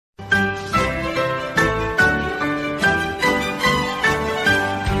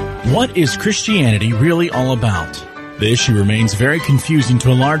What is Christianity really all about? The issue remains very confusing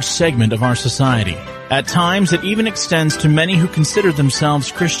to a large segment of our society. At times, it even extends to many who consider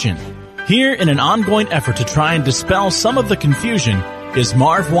themselves Christian. Here, in an ongoing effort to try and dispel some of the confusion, is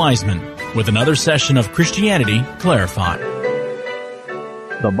Marv Wiseman with another session of Christianity Clarified.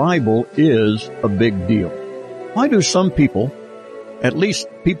 The Bible is a big deal. Why do some people, at least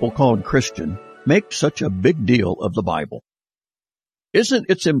people called Christian, make such a big deal of the Bible? Isn't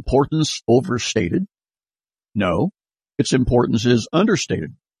its importance overstated? No, its importance is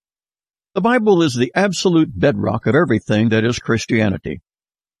understated. The Bible is the absolute bedrock of everything that is Christianity,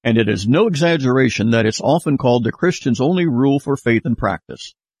 and it is no exaggeration that it's often called the Christian's only rule for faith and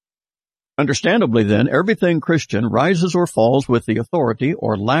practice. Understandably, then, everything Christian rises or falls with the authority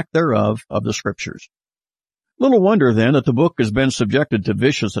or lack thereof of the Scriptures. Little wonder, then, that the book has been subjected to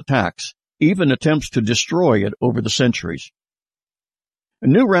vicious attacks, even attempts to destroy it over the centuries. A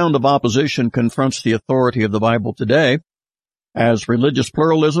new round of opposition confronts the authority of the Bible today, as religious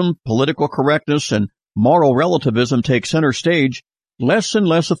pluralism, political correctness, and moral relativism take center stage. Less and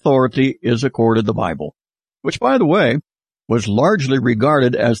less authority is accorded the Bible, which, by the way, was largely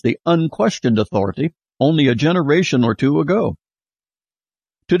regarded as the unquestioned authority only a generation or two ago.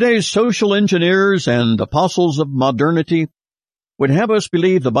 Today's social engineers and apostles of modernity would have us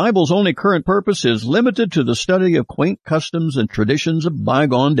believe the Bible's only current purpose is limited to the study of quaint customs and traditions of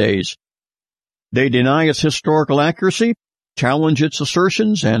bygone days. They deny its historical accuracy, challenge its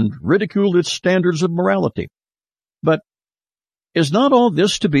assertions, and ridicule its standards of morality. But is not all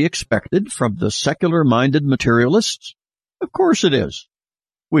this to be expected from the secular-minded materialists? Of course it is.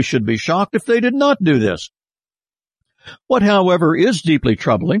 We should be shocked if they did not do this. What, however, is deeply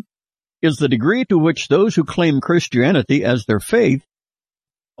troubling is the degree to which those who claim Christianity as their faith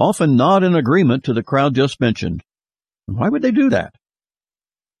often nod in agreement to the crowd just mentioned. Why would they do that?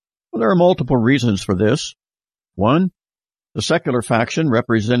 Well, there are multiple reasons for this. One, the secular faction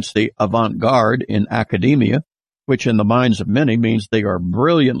represents the avant-garde in academia, which in the minds of many means they are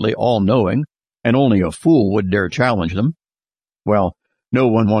brilliantly all-knowing, and only a fool would dare challenge them. Well, no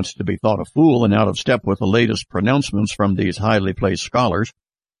one wants to be thought a fool and out of step with the latest pronouncements from these highly placed scholars.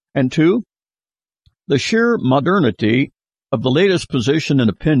 And two, the sheer modernity of the latest position and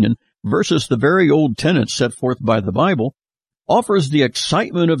opinion versus the very old tenets set forth by the Bible offers the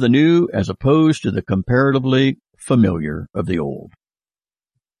excitement of the new as opposed to the comparatively familiar of the old.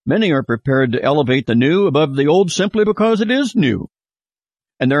 Many are prepared to elevate the new above the old simply because it is new.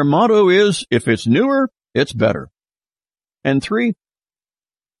 And their motto is, if it's newer, it's better. And three,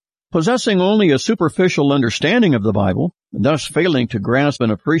 possessing only a superficial understanding of the Bible, and thus failing to grasp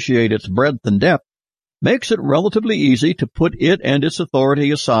and appreciate its breadth and depth, makes it relatively easy to put it and its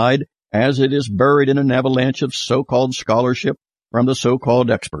authority aside as it is buried in an avalanche of so-called scholarship from the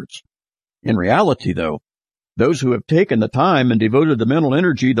so-called experts. In reality, though, those who have taken the time and devoted the mental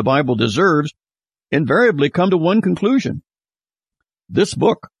energy the Bible deserves invariably come to one conclusion. This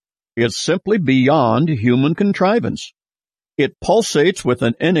book is simply beyond human contrivance. It pulsates with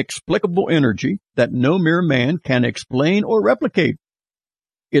an inexplicable energy that no mere man can explain or replicate.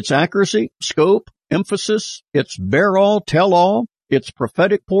 Its accuracy, scope, emphasis, its bear-all, tell-all, its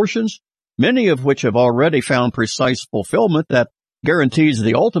prophetic portions, many of which have already found precise fulfillment that guarantees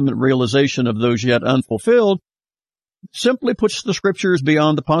the ultimate realization of those yet unfulfilled, simply puts the Scriptures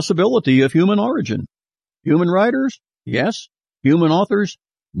beyond the possibility of human origin. Human writers? Yes. Human authors?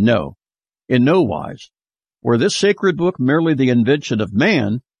 No. In no wise. Were this sacred book merely the invention of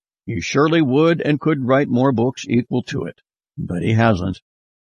man, he surely would and could write more books equal to it. But he hasn't.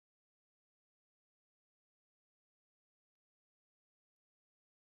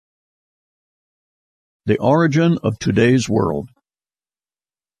 The origin of today's world.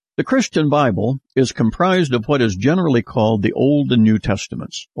 The Christian Bible is comprised of what is generally called the Old and New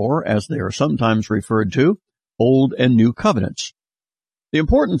Testaments, or as they are sometimes referred to, Old and New Covenants. The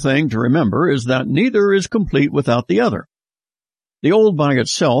important thing to remember is that neither is complete without the other. The Old by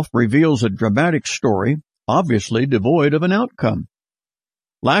itself reveals a dramatic story, obviously devoid of an outcome.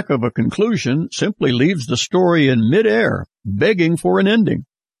 Lack of a conclusion simply leaves the story in mid-air, begging for an ending.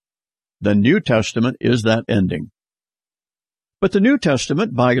 The New Testament is that ending. But the New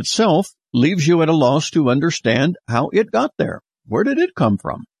Testament by itself leaves you at a loss to understand how it got there. Where did it come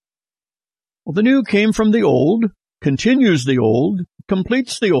from? Well, the New came from the Old, continues the Old,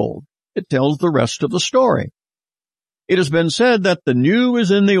 completes the Old. It tells the rest of the story. It has been said that the New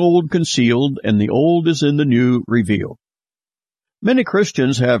is in the Old concealed and the Old is in the New revealed. Many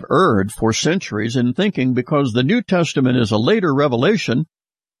Christians have erred for centuries in thinking because the New Testament is a later revelation,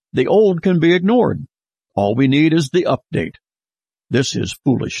 the Old can be ignored. All we need is the update. This is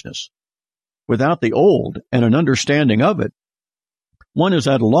foolishness. Without the old and an understanding of it, one is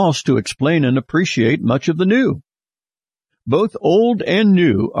at a loss to explain and appreciate much of the new. Both old and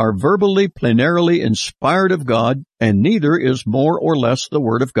new are verbally, plenarily inspired of God, and neither is more or less the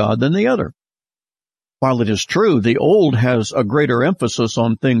Word of God than the other. While it is true the old has a greater emphasis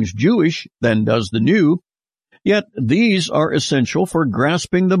on things Jewish than does the new, yet these are essential for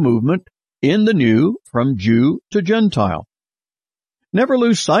grasping the movement in the new from Jew to Gentile. Never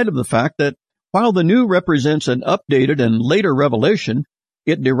lose sight of the fact that while the new represents an updated and later revelation,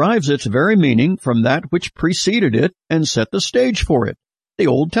 it derives its very meaning from that which preceded it and set the stage for it, the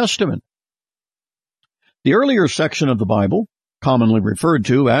Old Testament. The earlier section of the Bible, commonly referred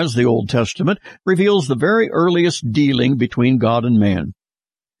to as the Old Testament, reveals the very earliest dealing between God and man.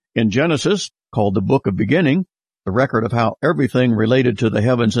 In Genesis, called the Book of Beginning, the record of how everything related to the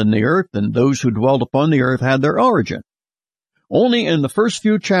heavens and the earth and those who dwelled upon the earth had their origin. Only in the first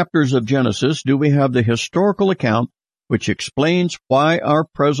few chapters of Genesis do we have the historical account which explains why our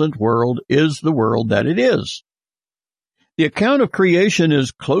present world is the world that it is. The account of creation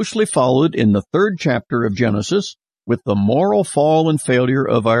is closely followed in the 3rd chapter of Genesis with the moral fall and failure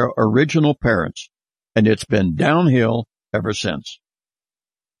of our original parents, and it's been downhill ever since.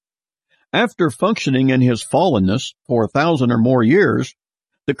 After functioning in his fallenness for 1,000 or more years,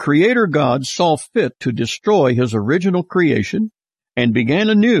 the Creator God saw fit to destroy his original creation and began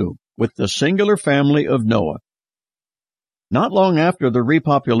anew with the singular family of Noah. Not long after the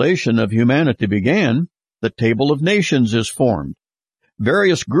repopulation of humanity began, the Table of Nations is formed.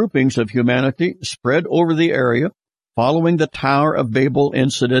 Various groupings of humanity spread over the area following the Tower of Babel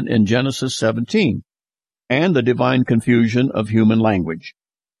incident in Genesis 17 and the divine confusion of human language.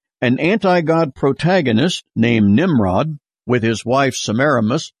 An anti-God protagonist named Nimrod, with his wife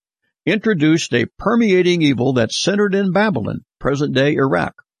Semiramis, introduced a permeating evil that centered in Babylon, present-day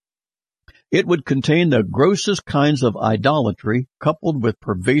Iraq. It would contain the grossest kinds of idolatry coupled with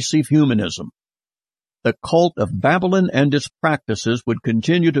pervasive humanism. The cult of Babylon and its practices would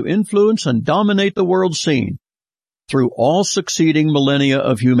continue to influence and dominate the world scene through all succeeding millennia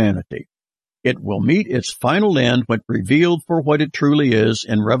of humanity. It will meet its final end when revealed for what it truly is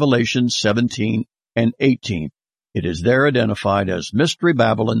in Revelation 17 and 18. It is there identified as Mystery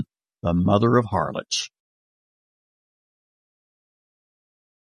Babylon, the mother of harlots.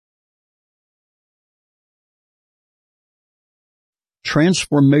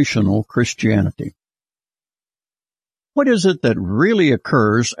 Transformational Christianity. What is it that really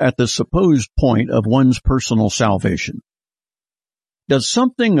occurs at the supposed point of one's personal salvation? Does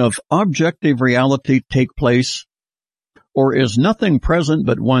something of objective reality take place, or is nothing present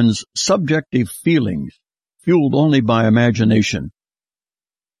but one's subjective feelings, fueled only by imagination?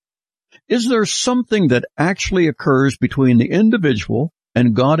 Is there something that actually occurs between the individual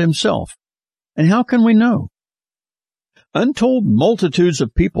and God himself? And how can we know? Untold multitudes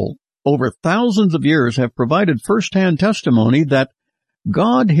of people over thousands of years have provided first-hand testimony that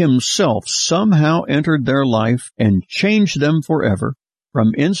God himself somehow entered their life and changed them forever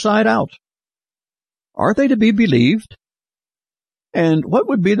from inside out. Are they to be believed? And what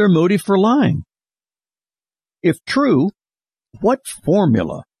would be their motive for lying? If true, what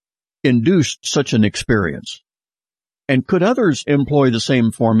formula induced such an experience? And could others employ the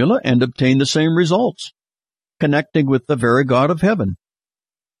same formula and obtain the same results, connecting with the very God of heaven?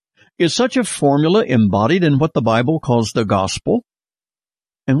 Is such a formula embodied in what the Bible calls the gospel?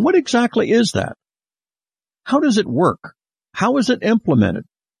 And what exactly is that? How does it work? How is it implemented?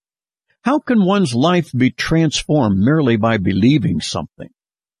 How can one's life be transformed merely by believing something?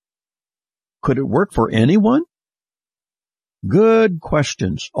 Could it work for anyone? Good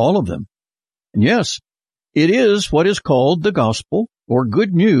questions, all of them. And yes, it is what is called the gospel or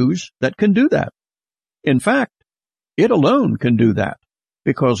good news that can do that. In fact, it alone can do that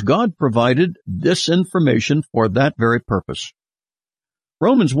because God provided this information for that very purpose.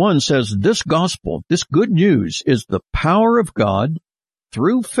 Romans 1 says this gospel, this good news, is the power of God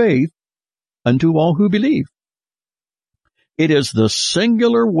through faith unto all who believe. It is the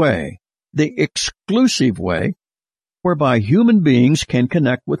singular way, the exclusive way, whereby human beings can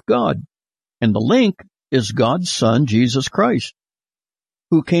connect with God. And the link is God's Son, Jesus Christ,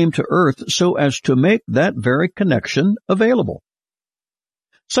 who came to earth so as to make that very connection available.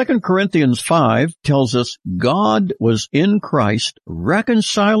 2 Corinthians 5 tells us God was in Christ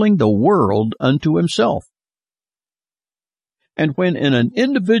reconciling the world unto himself. And when in an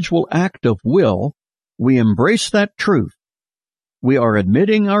individual act of will we embrace that truth, we are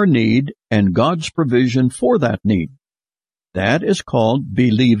admitting our need and God's provision for that need. That is called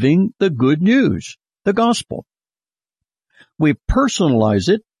believing the good news, the gospel. we personalize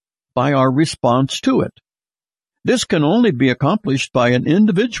it by our response to it. This can only be accomplished by an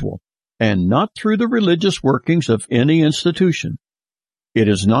individual and not through the religious workings of any institution. It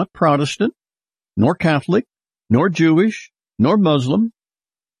is not Protestant, nor Catholic, nor Jewish, nor Muslim,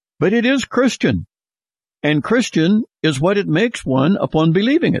 but it is Christian, and Christian is what it makes one upon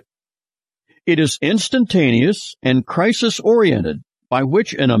believing it. It is instantaneous and crisis-oriented, by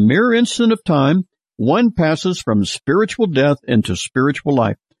which in a mere instant of time, one passes from spiritual death into spiritual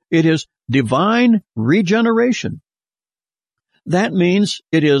life. It is divine regeneration. That means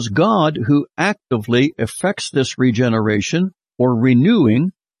it is God who actively effects this regeneration or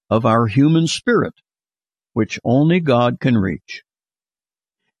renewing of our human spirit, which only God can reach.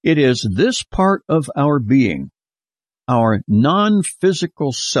 It is this part of our being, our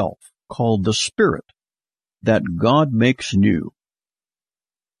non-physical self, called the spirit, that God makes new.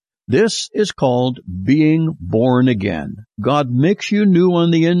 This is called being born again. God makes you new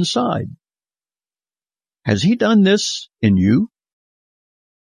on the inside. Has He done this in you?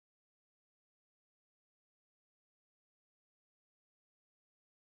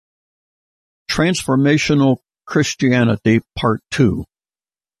 Transformational Christianity, Part 2.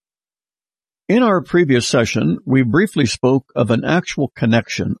 In our previous session, we briefly spoke of an actual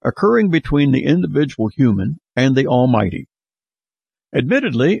connection occurring between the individual human and the Almighty.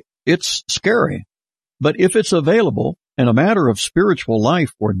 Admittedly, it's scary, but if it's available and a matter of spiritual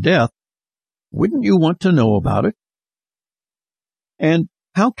life or death, wouldn't you want to know about it? And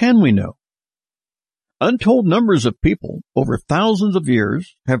how can we know? Untold numbers of people over thousands of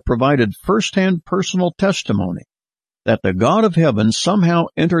years have provided first-hand personal testimony that the God of heaven somehow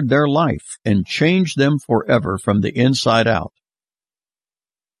entered their life and changed them forever from the inside out.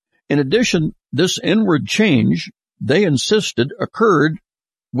 In addition, this inward change, they insisted, occurred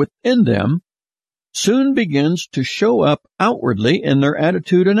within them, soon begins to show up outwardly in their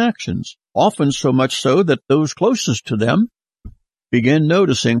attitude and actions, often so much so that those closest to them begin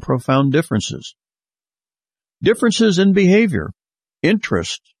noticing profound differences. Differences in behavior,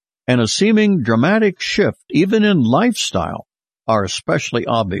 interests, and a seeming dramatic shift even in lifestyle are especially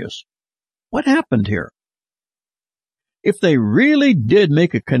obvious. What happened here? If they really did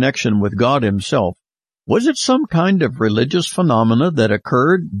make a connection with God Himself, was it some kind of religious phenomena that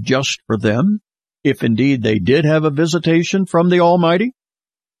occurred just for them, if indeed they did have a visitation from the Almighty?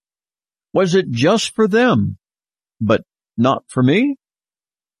 Was it just for them, but not for me?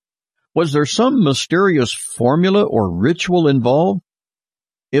 Was there some mysterious formula or ritual involved?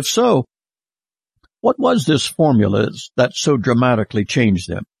 If so, what was this formula that so dramatically changed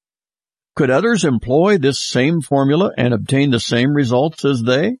them? Could others employ this same formula and obtain the same results as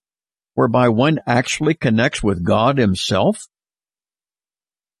they, whereby one actually connects with God Himself?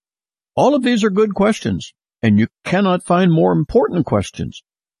 All of these are good questions, and you cannot find more important questions.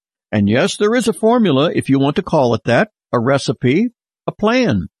 And yes, there is a formula, if you want to call it that, a recipe, a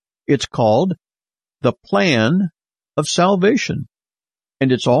plan. It's called the plan of salvation.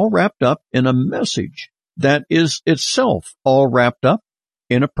 And it's all wrapped up in a message that is itself all wrapped up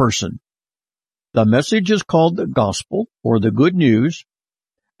in a person. The message is called the gospel, or the good news,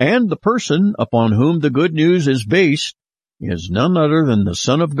 and the person upon whom the good news is based is none other than the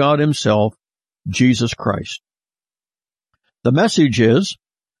Son of God Himself, Jesus Christ. The message is,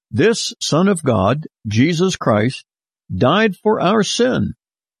 this Son of God, Jesus Christ, died for our sin,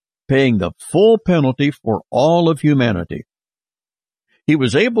 paying the full penalty for all of humanity. He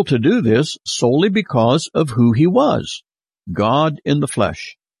was able to do this solely because of who He was, God in the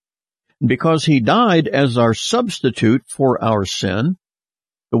flesh. And because He died as our substitute for our sin,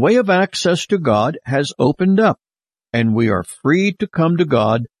 the way of access to God has opened up, and we are free to come to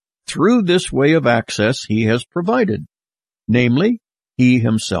God through this way of access He has provided, namely, He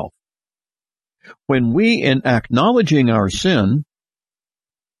Himself. When we, in acknowledging our sin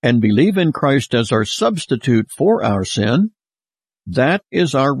and believe in Christ as our substitute for our sin, that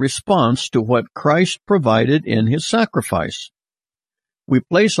is our response to what Christ provided in His sacrifice. We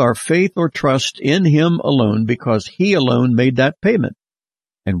place our faith or trust in Him alone because He alone made that payment,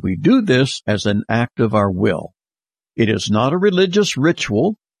 and we do this as an act of our will. It is not a religious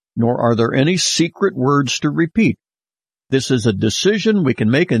ritual, nor are there any secret words to repeat. This is a decision we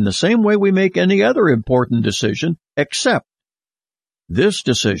can make in the same way we make any other important decision, except this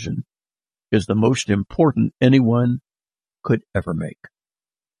decision is the most important anyone could ever make.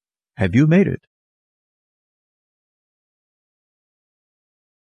 Have you made it?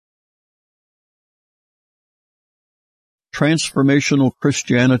 Transformational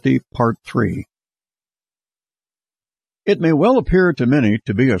Christianity, Part 3. It may well appear to many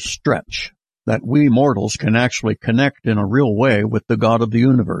to be a stretch that we mortals can actually connect in a real way with the God of the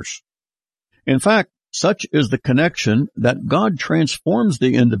universe. In fact, such is the connection that God transforms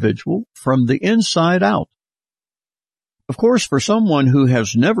the individual from the inside out. Of course, for someone who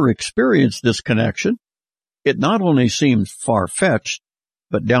has never experienced this connection, it not only seems far-fetched,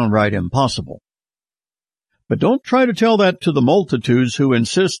 but downright impossible. But don't try to tell that to the multitudes who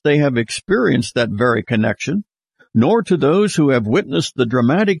insist they have experienced that very connection, nor to those who have witnessed the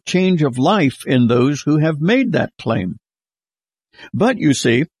dramatic change of life in those who have made that claim. But you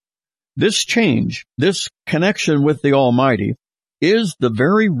see, this change, this connection with the Almighty, is the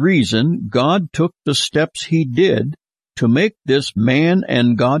very reason God took the steps He did to make this man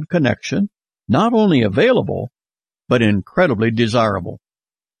and God connection not only available, but incredibly desirable.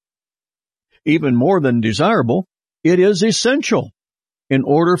 Even more than desirable, it is essential in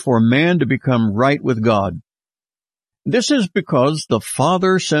order for man to become right with God. This is because the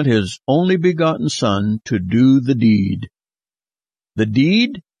Father sent His only begotten Son to do the deed. The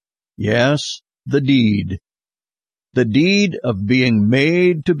deed? Yes, the deed. The deed of being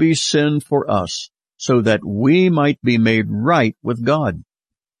made to be sin for us, so that we might be made right with God.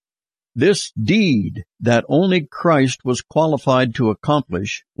 This deed that only Christ was qualified to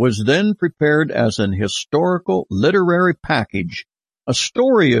accomplish was then prepared as an historical literary package, a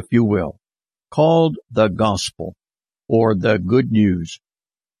story, if you will, called the Gospel, or the Good News.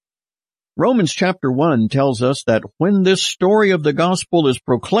 Romans chapter 1 tells us that when this story of the Gospel is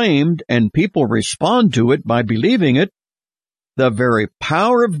proclaimed and people respond to it by believing it, the very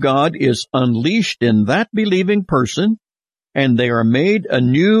power of God is unleashed in that believing person, and they are made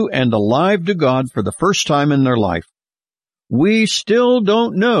anew and alive to God for the first time in their life. We still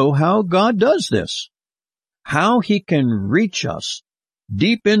don't know how God does this, how He can reach us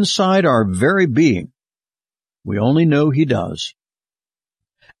deep inside our very being. We only know He does.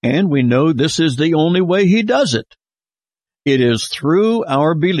 And we know this is the only way He does it. It is through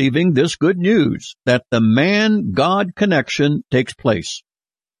our believing this good news that the man-God connection takes place.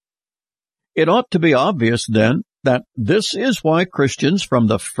 It ought to be obvious, then, that this is why Christians from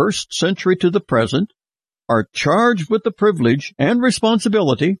the first century to the present are charged with the privilege and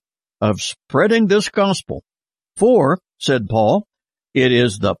responsibility of spreading this gospel. For, said Paul, it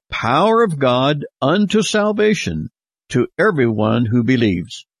is the power of God unto salvation to everyone who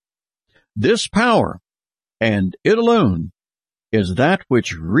believes. This power, and it alone, is that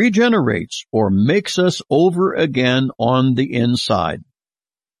which regenerates or makes us over again on the inside.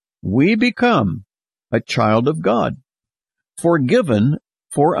 We become a child of God, forgiven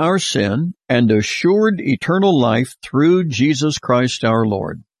for our sin and assured eternal life through Jesus Christ our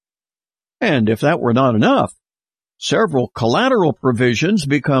Lord. And if that were not enough, several collateral provisions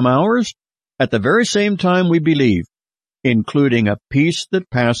become ours at the very same time we believe, including a peace that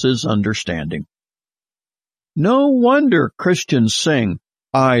passes understanding. No wonder Christians sing,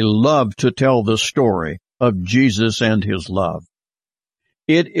 "I love to tell the story of Jesus and His love."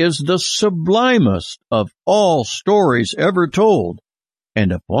 It is the sublimest of all stories ever told,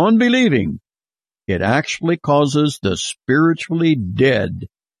 and upon believing, it actually causes the spiritually dead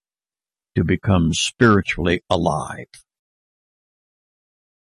to become spiritually alive.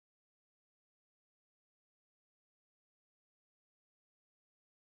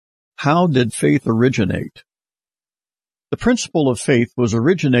 How did faith originate? The principle of faith was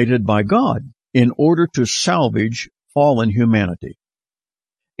originated by God in order to salvage fallen humanity.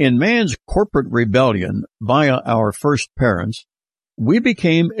 In man's corporate rebellion via our first parents, we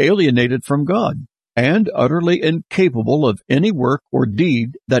became alienated from God and utterly incapable of any work or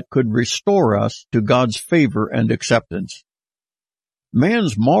deed that could restore us to God's favor and acceptance.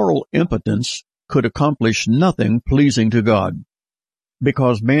 Man's moral impotence could accomplish nothing pleasing to God.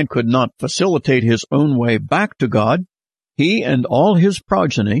 Because man could not facilitate his own way back to God, he and all his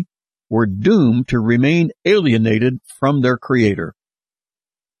progeny were doomed to remain alienated from their Creator.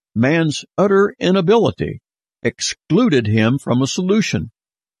 Man's utter inability excluded him from a solution.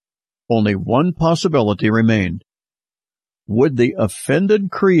 Only one possibility remained. Would the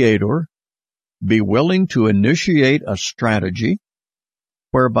offended Creator be willing to initiate a strategy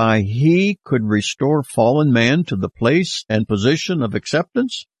whereby He could restore fallen man to the place and position of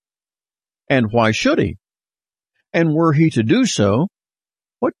acceptance? And why should He? And were He to do so,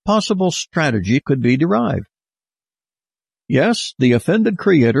 what possible strategy could be derived? Yes, the offended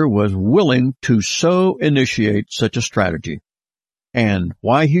Creator was willing to so initiate such a strategy. And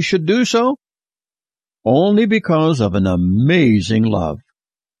why He should do so? Only because of an amazing love.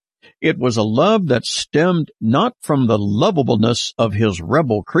 It was a love that stemmed not from the lovableness of His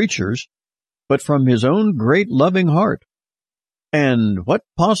rebel creatures, but from His own great loving heart. And what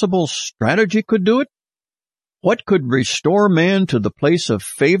possible strategy could do it? What could restore man to the place of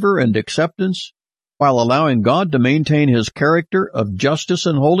favor and acceptance while allowing God to maintain his character of justice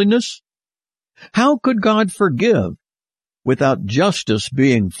and holiness? How could God forgive without justice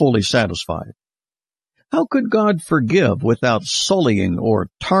being fully satisfied? How could God forgive without sullying or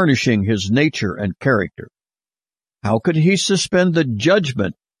tarnishing his nature and character? How could he suspend the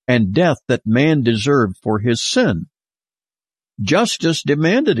judgment and death that man deserved for his sin? Justice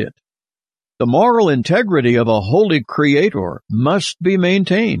demanded it. The moral integrity of a holy Creator must be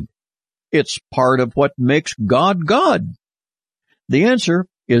maintained. It's part of what makes God God. The answer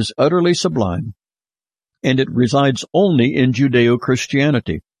is utterly sublime, and it resides only in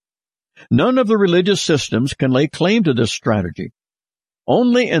Judeo-Christianity. None of the religious systems can lay claim to this strategy.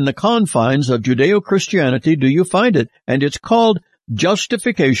 Only in the confines of Judeo-Christianity do you find it, and it's called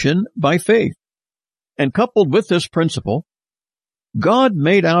justification by faith. And coupled with this principle, God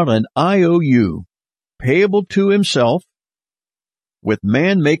made out an IOU, payable to himself, with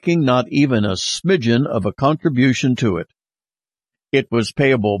man making not even a smidgen of a contribution to it. It was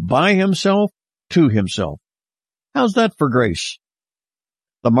payable by himself to himself. How's that for grace?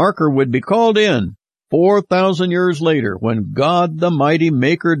 The marker would be called in 4,000 years later when God the mighty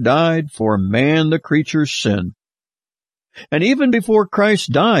Maker died for man the creature's sin. And even before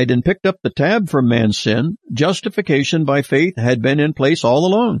Christ died and picked up the tab from man's sin, justification by faith had been in place all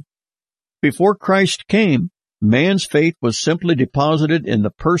along. Before Christ came, man's faith was simply deposited in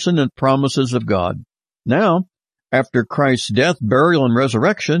the person and promises of God. Now, after Christ's death, burial, and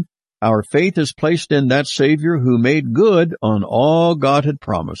resurrection, our faith is placed in that Savior who made good on all God had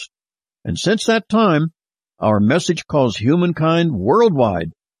promised. And since that time, our message calls humankind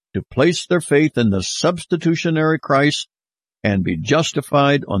worldwide to place their faith in the substitutionary Christ and be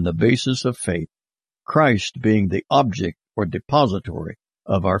justified on the basis of faith, Christ being the object or depository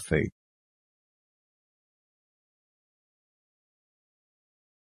of our faith.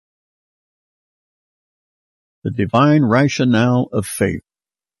 The divine rationale of faith.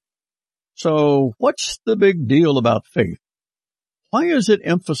 So, what's the big deal about faith? Why is it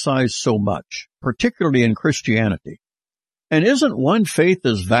emphasized so much, particularly in Christianity? And isn't one faith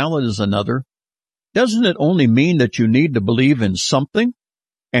as valid as another? Doesn't it only mean that you need to believe in something,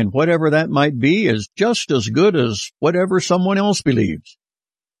 and whatever that might be is just as good as whatever someone else believes?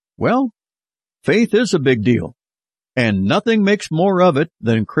 Well, faith is a big deal, and nothing makes more of it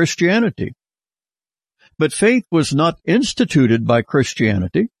than Christianity. But faith was not instituted by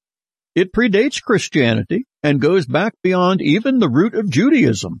Christianity. It predates Christianity and goes back beyond even the root of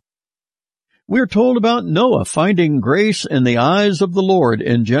Judaism. We're told about Noah finding grace in the eyes of the Lord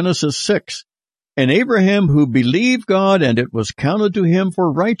in Genesis 6, and Abraham who believed God and it was counted to him for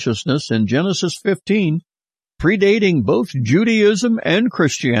righteousness in Genesis 15, predating both Judaism and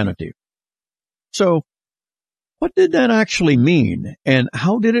Christianity. So, what did that actually mean, and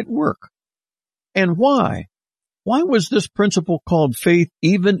how did it work? And why? Why was this principle called faith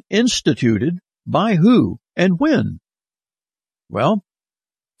even instituted? By who and when? Well,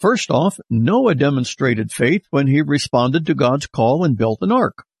 first off, Noah demonstrated faith when he responded to God's call and built an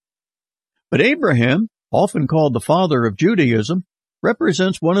ark. But Abraham, often called the father of Judaism,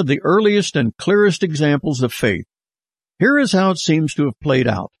 represents one of the earliest and clearest examples of faith. Here is how it seems to have played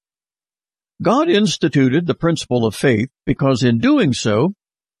out. God instituted the principle of faith because in doing so,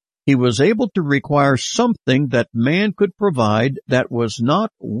 he was able to require something that man could provide that was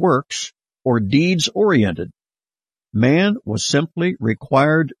not works or deeds-oriented. Man was simply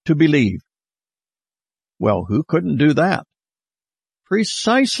required to believe. Well, who couldn't do that?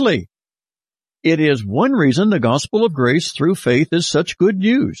 Precisely. It is one reason the gospel of grace through faith is such good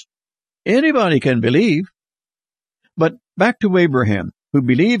news. Anybody can believe. But back to Abraham, who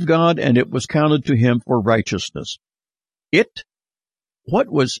believed God and it was counted to him for righteousness. What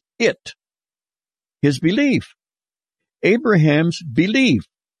was it? His belief. Abraham's belief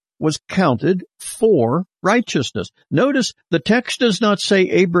was counted for righteousness. Notice the text does not say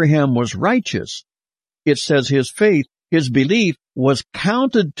Abraham was righteous. It says his faith, his belief was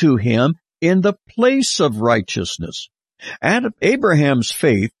counted to him in the place of righteousness. And Abraham's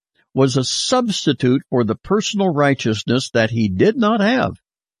faith was a substitute for the personal righteousness that he did not have.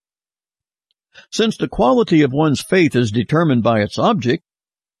 Since the quality of one's faith is determined by its object,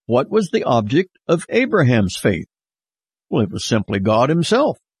 what was the object of Abraham's faith? Well, it was simply God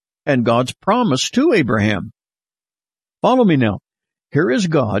himself and God's promise to Abraham. Follow me now. Here is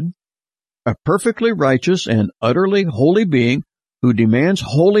God, a perfectly righteous and utterly holy being who demands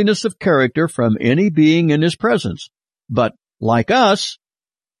holiness of character from any being in his presence. But like us,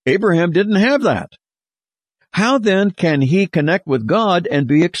 Abraham didn't have that. How then can he connect with God and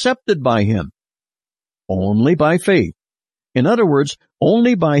be accepted by Him? Only by faith. In other words,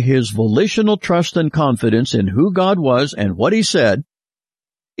 only by his volitional trust and confidence in who God was and what He said.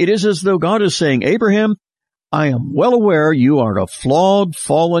 It is as though God is saying, Abraham, I am well aware you are a flawed,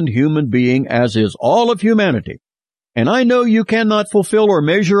 fallen human being, as is all of humanity, and I know you cannot fulfill or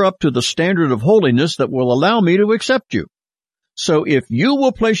measure up to the standard of holiness that will allow me to accept you. So if you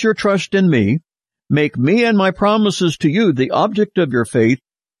will place your trust in me, make me and my promises to you the object of your faith,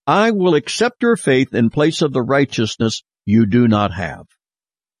 I will accept your faith in place of the righteousness you do not have.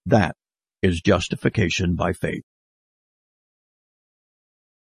 That is justification by faith.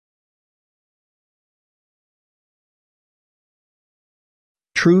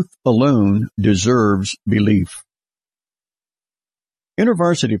 Truth alone deserves belief.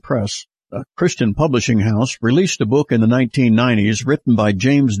 InterVarsity Press, a Christian publishing house, released a book in the 1990s written by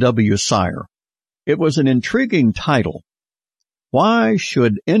James W. Sire. It was an intriguing title. Why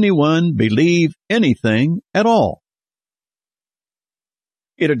should anyone believe anything at all?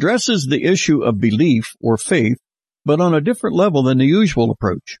 It addresses the issue of belief or faith, but on a different level than the usual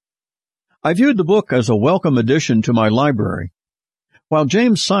approach. I viewed the book as a welcome addition to my library. While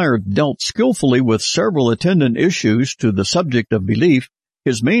James Sire dealt skillfully with several attendant issues to the subject of belief,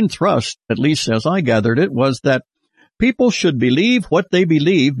 his main thrust, at least as I gathered it, was that people should believe what they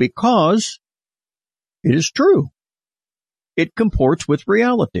believe because it is true. It comports with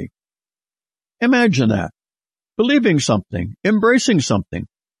reality. Imagine that. Believing something, embracing something,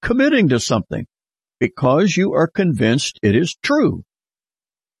 committing to something, because you are convinced it is true.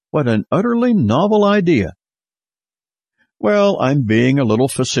 What an utterly novel idea. Well, I'm being a little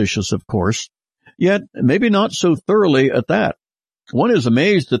facetious, of course, yet maybe not so thoroughly at that. One is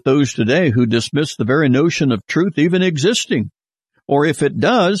amazed at those today who dismiss the very notion of truth even existing, or if it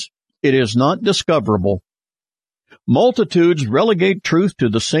does, it is not discoverable. Multitudes relegate truth to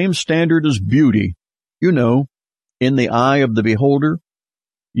the same standard as beauty. You know, in the eye of the beholder.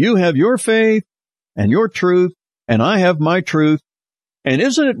 You have your faith and your truth, and I have my truth. And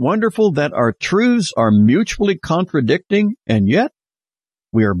isn't it wonderful that our truths are mutually contradicting, and yet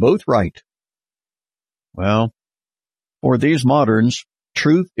we are both right? Well, for these moderns,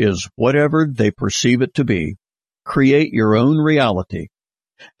 truth is whatever they perceive it to be. Create your own reality.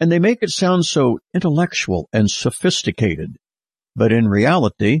 And they make it sound so intellectual and sophisticated. But in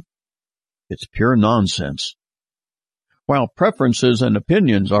reality, it's pure nonsense. While preferences and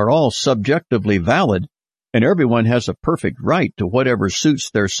opinions are all subjectively valid, and everyone has a perfect right to whatever suits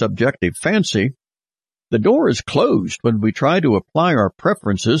their subjective fancy, the door is closed when we try to apply our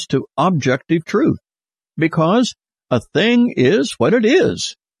preferences to objective truth, because a thing is what it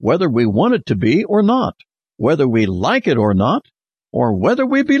is, whether we want it to be or not, whether we like it or not, or whether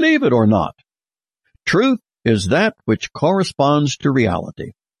we believe it or not. Truth is that which corresponds to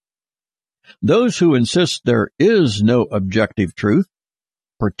reality. Those who insist there is no objective truth,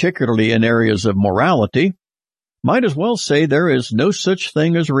 particularly in areas of morality, might as well say there is no such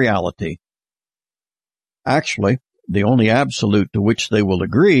thing as reality. Actually, the only absolute to which they will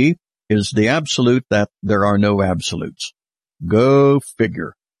agree is the absolute that there are no absolutes. Go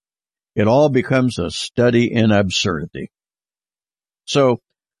figure. It all becomes a study in absurdity. So,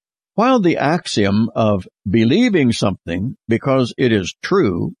 while the axiom of believing something because it is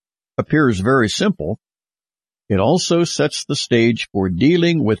true appears very simple, it also sets the stage for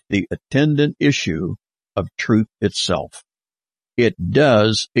dealing with the attendant issue of truth itself. It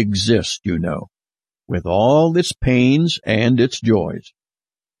does exist, you know, with all its pains and its joys.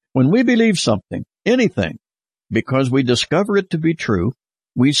 When we believe something, anything, because we discover it to be true,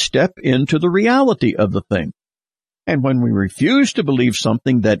 we step into the reality of the thing. And when we refuse to believe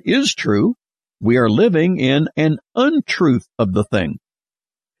something that is true, we are living in an untruth of the thing.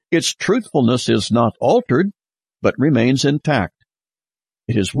 Its truthfulness is not altered, but remains intact.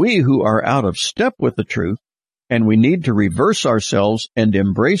 It is we who are out of step with the truth, and we need to reverse ourselves and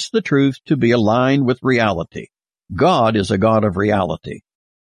embrace the truth to be aligned with reality. God is a God of reality.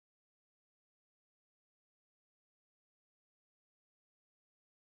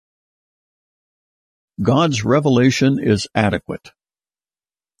 God's revelation is adequate.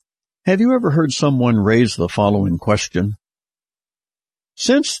 Have you ever heard someone raise the following question?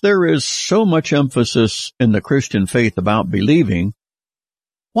 Since there is so much emphasis in the Christian faith about believing,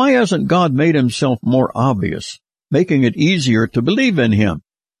 why hasn't God made himself more obvious, making it easier to believe in him?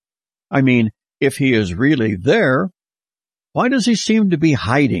 I mean, if he is really there, why does he seem to be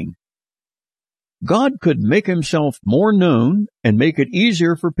hiding? God could make himself more known and make it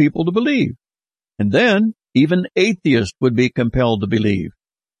easier for people to believe. And then even atheists would be compelled to believe.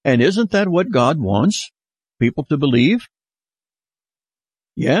 And isn't that what God wants? people to believe?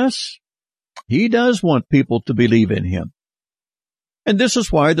 Yes, he does want people to believe in him. And this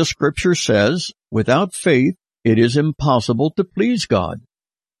is why the Scripture says, without faith it is impossible to please God.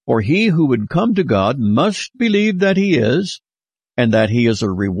 For he who would come to God must believe that he is, and that he is a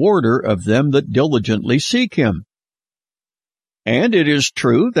rewarder of them that diligently seek him. And it is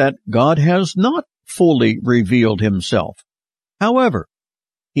true that God has not fully revealed himself. However,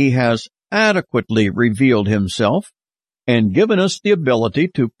 he has adequately revealed himself and given us the ability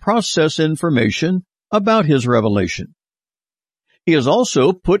to process information about his revelation. He has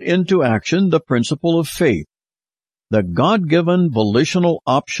also put into action the principle of faith, the God-given volitional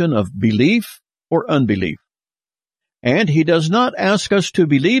option of belief or unbelief. And he does not ask us to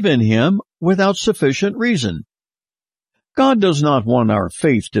believe in him without sufficient reason. God does not want our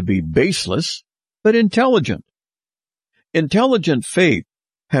faith to be baseless, but intelligent. Intelligent faith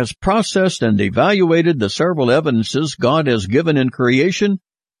has processed and evaluated the several evidences God has given in creation,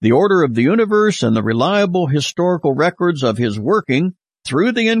 the order of the universe, and the reliable historical records of his working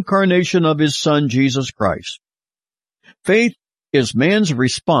through the incarnation of his Son, Jesus Christ. Faith is man's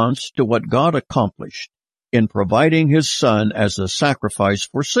response to what God accomplished in providing his Son as a sacrifice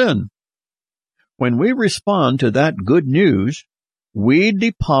for sin. When we respond to that good news, we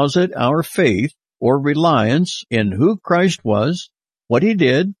deposit our faith or reliance in who Christ was, what he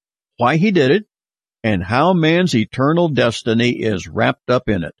did, why he did it, and how man's eternal destiny is wrapped up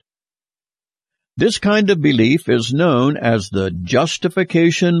in it. This kind of belief is known as the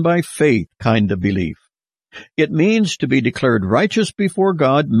justification by faith kind of belief. It means to be declared righteous before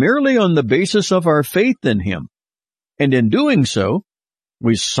God merely on the basis of our faith in him. And in doing so,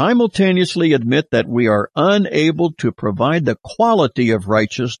 we simultaneously admit that we are unable to provide the quality of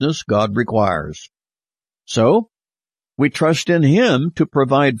righteousness God requires. So, we trust in him to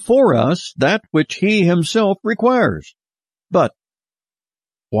provide for us that which he himself requires. But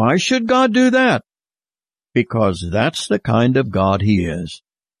why should God do that? Because that's the kind of God he is.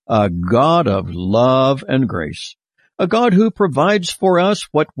 A God of love and grace. A God who provides for us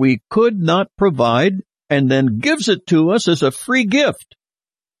what we could not provide and then gives it to us as a free gift.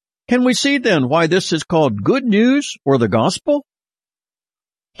 Can we see then why this is called good news or the gospel?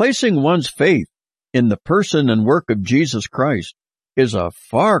 Placing one's faith in the person and work of Jesus Christ is a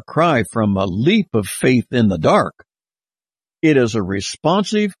far cry from a leap of faith in the dark. It is a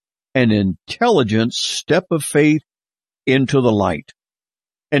responsive and intelligent step of faith into the light.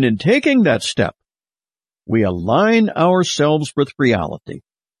 And in taking that step, we align ourselves with reality.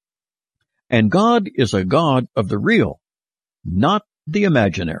 And God is a God of the real, not the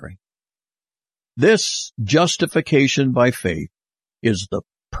imaginary. This justification by faith is the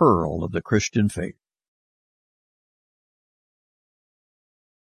pearl of the Christian faith.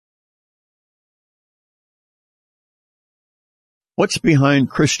 What's behind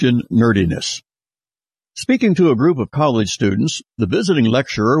Christian nerdiness? Speaking to a group of college students, the visiting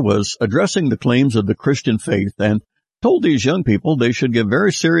lecturer was addressing the claims of the Christian faith and told these young people they should give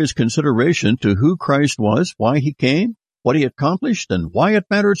very serious consideration to who Christ was, why he came, what he accomplished, and why it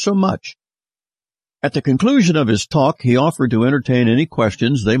mattered so much. At the conclusion of his talk, he offered to entertain any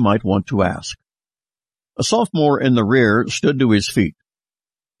questions they might want to ask. A sophomore in the rear stood to his feet.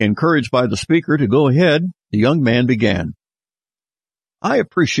 Encouraged by the speaker to go ahead, the young man began. I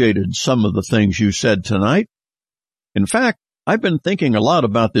appreciated some of the things you said tonight. In fact, I've been thinking a lot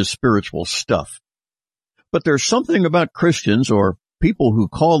about this spiritual stuff. But there's something about Christians or people who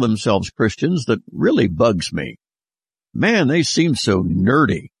call themselves Christians that really bugs me. Man, they seem so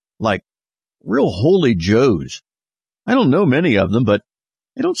nerdy, like real holy Joes. I don't know many of them, but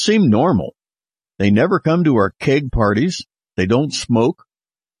they don't seem normal. They never come to our keg parties. They don't smoke,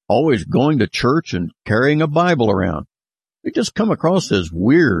 always going to church and carrying a Bible around. They just come across as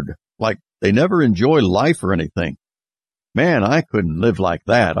weird, like they never enjoy life or anything. Man, I couldn't live like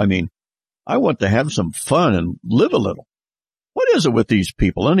that. I mean, I want to have some fun and live a little. What is it with these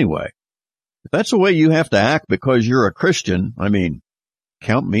people anyway? If that's the way you have to act because you're a Christian, I mean,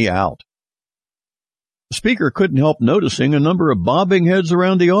 count me out. The speaker couldn't help noticing a number of bobbing heads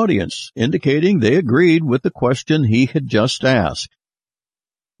around the audience, indicating they agreed with the question he had just asked.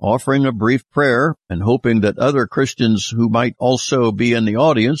 Offering a brief prayer and hoping that other Christians who might also be in the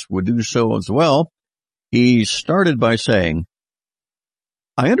audience would do so as well, he started by saying,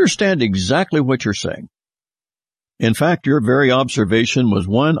 I understand exactly what you're saying. In fact, your very observation was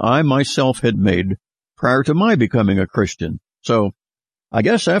one I myself had made prior to my becoming a Christian. So I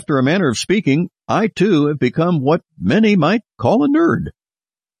guess after a manner of speaking, I too have become what many might call a nerd.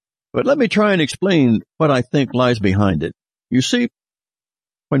 But let me try and explain what I think lies behind it. You see,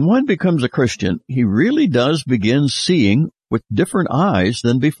 When one becomes a Christian, he really does begin seeing with different eyes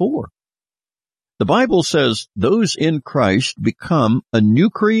than before. The Bible says those in Christ become a new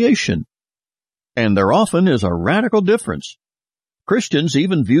creation, and there often is a radical difference. Christians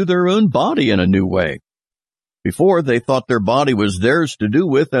even view their own body in a new way. Before, they thought their body was theirs to do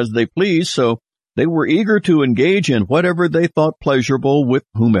with as they pleased, so they were eager to engage in whatever they thought pleasurable with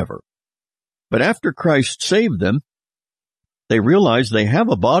whomever. But after Christ saved them, they realized they have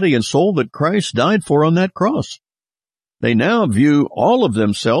a body and soul that Christ died for on that cross. They now view all of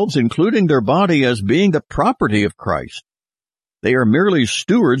themselves, including their body, as being the property of Christ. They are merely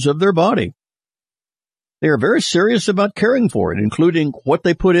stewards of their body. They are very serious about caring for it, including what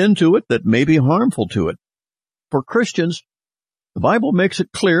they put into it that may be harmful to it. For Christians, the Bible makes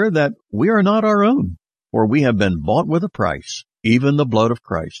it clear that we are not our own, for we have been bought with a price, even the blood of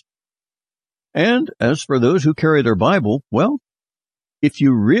Christ. And as for those who carry their Bible, well, if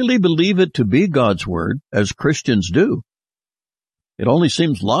you really believe it to be God's Word, as Christians do, it only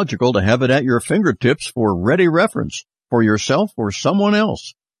seems logical to have it at your fingertips for ready reference for yourself or someone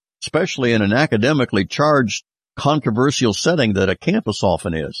else, especially in an academically charged, controversial setting that a campus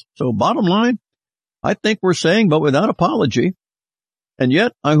often is. So bottom line, I think we're saying, but without apology, and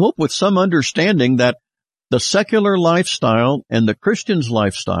yet I hope with some understanding that the secular lifestyle and the Christian's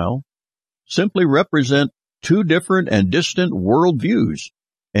lifestyle simply represent two different and distant worldviews,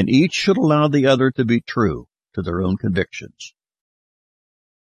 and each should allow the other to be true to their own convictions.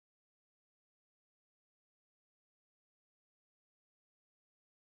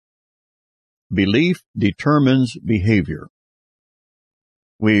 Belief determines behavior.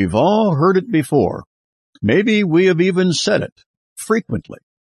 We've all heard it before. Maybe we have even said it frequently.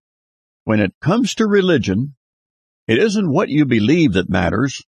 When it comes to religion, it isn't what you believe that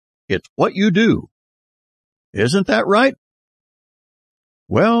matters, it's what you do. Isn't that right?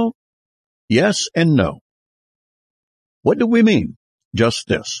 Well, yes and no. What do we mean? Just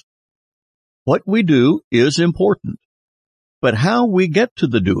this. What we do is important, but how we get to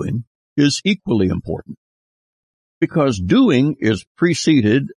the doing is equally important. Because doing is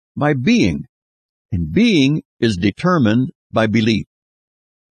preceded by being, and being is determined by belief.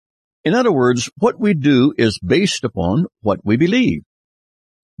 In other words, what we do is based upon what we believe.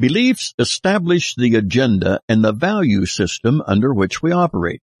 Beliefs establish the agenda and the value system under which we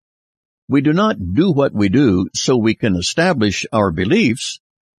operate. We do not do what we do so we can establish our beliefs,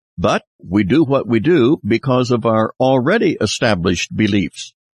 but we do what we do because of our already established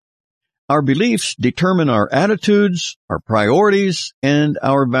beliefs. Our beliefs determine our attitudes, our priorities, and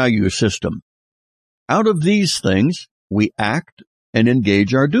our value system. Out of these things, we act and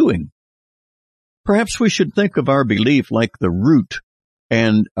engage our doing. Perhaps we should think of our belief like the root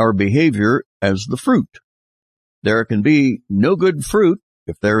and our behavior as the fruit. There can be no good fruit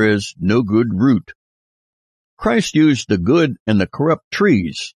if there is no good root. Christ used the good and the corrupt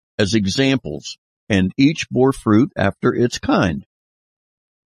trees as examples, and each bore fruit after its kind.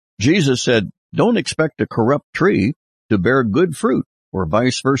 Jesus said, don't expect a corrupt tree to bear good fruit, or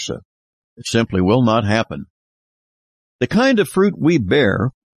vice versa. It simply will not happen. The kind of fruit we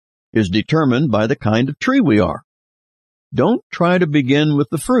bear is determined by the kind of tree we are. Don't try to begin with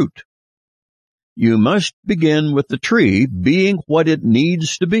the fruit. You must begin with the tree being what it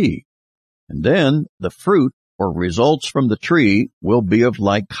needs to be, and then the fruit or results from the tree will be of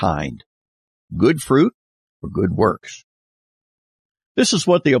like kind. Good fruit or good works. This is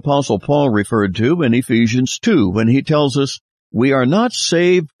what the Apostle Paul referred to in Ephesians 2 when he tells us, we are not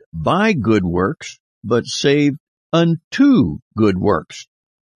saved by good works, but saved unto good works.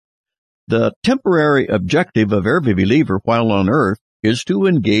 The temporary objective of every believer while on earth is to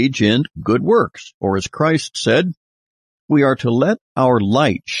engage in good works, or as Christ said, we are to let our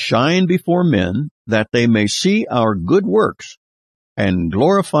light shine before men that they may see our good works and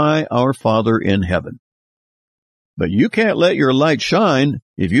glorify our Father in heaven. But you can't let your light shine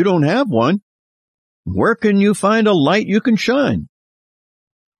if you don't have one. Where can you find a light you can shine?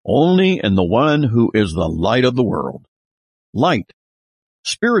 Only in the one who is the light of the world. Light,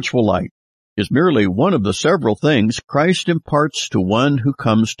 spiritual light, is merely one of the several things Christ imparts to one who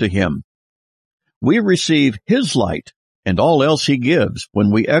comes to him. We receive his light and all else he gives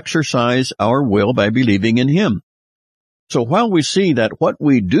when we exercise our will by believing in him. So while we see that what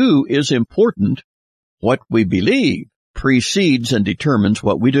we do is important, what we believe precedes and determines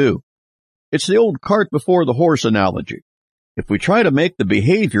what we do. It's the old cart before the horse analogy. If we try to make the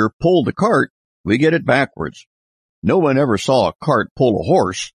behavior pull the cart, we get it backwards. No one ever saw a cart pull a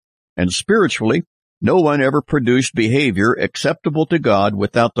horse, and spiritually, no one ever produced behavior acceptable to God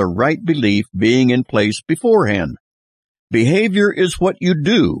without the right belief being in place beforehand. Behavior is what you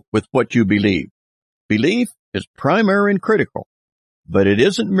do with what you believe. Belief is primary and critical, but it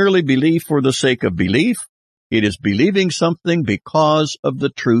isn't merely belief for the sake of belief. It is believing something because of the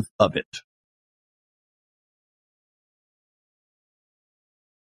truth of it.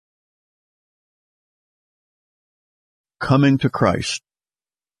 Coming to Christ.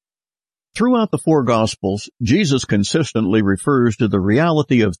 Throughout the four Gospels, Jesus consistently refers to the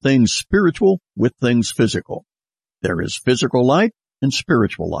reality of things spiritual with things physical. There is physical light and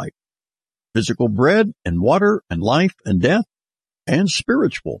spiritual light, physical bread and water and life and death, and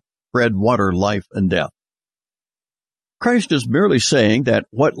spiritual bread, water, life, and death. Christ is merely saying that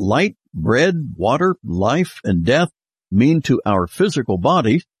what light, bread, water, life, and death mean to our physical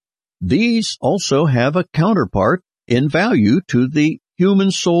bodies, these also have a counterpart in value to the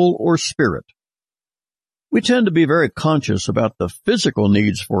human soul or spirit. We tend to be very conscious about the physical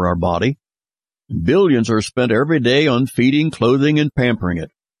needs for our body. Billions are spent every day on feeding, clothing, and pampering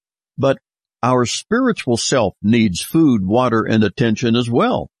it. But our spiritual self needs food, water, and attention as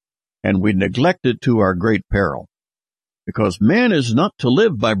well, and we neglect it to our great peril. Because man is not to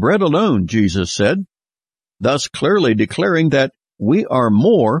live by bread alone, Jesus said, thus clearly declaring that we are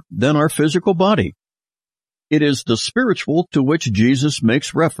more than our physical body. It is the spiritual to which Jesus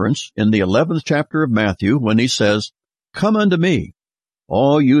makes reference in the 11th chapter of Matthew when he says, "Come unto me,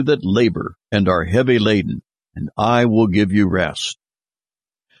 all you that labor and are heavy laden, and I will give you rest."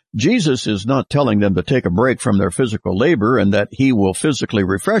 Jesus is not telling them to take a break from their physical labor and that he will physically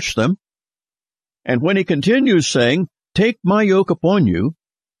refresh them. And when he continues saying, "Take my yoke upon you,"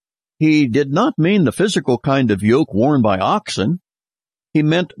 he did not mean the physical kind of yoke worn by oxen. He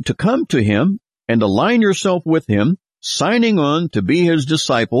meant to come to him and align yourself with him, signing on to be his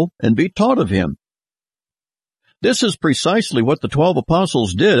disciple and be taught of him. This is precisely what the 12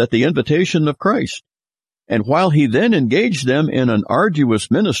 apostles did at the invitation of Christ. And while he then engaged them in an arduous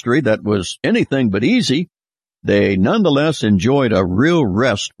ministry that was anything but easy, they nonetheless enjoyed a real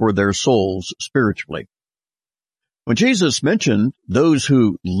rest for their souls spiritually. When Jesus mentioned those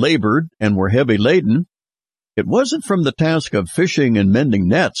who labored and were heavy laden, it wasn't from the task of fishing and mending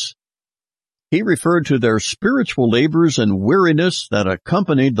nets. He referred to their spiritual labors and weariness that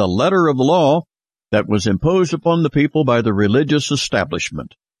accompanied the letter of the law that was imposed upon the people by the religious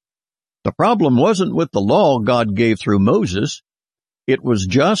establishment. The problem wasn't with the law God gave through Moses. It was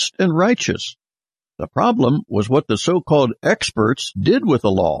just and righteous. The problem was what the so-called experts did with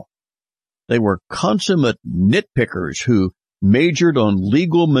the law. They were consummate nitpickers who majored on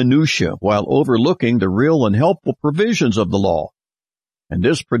legal minutiae while overlooking the real and helpful provisions of the law. And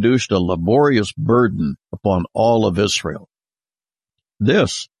this produced a laborious burden upon all of Israel.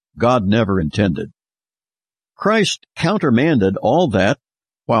 This God never intended. Christ countermanded all that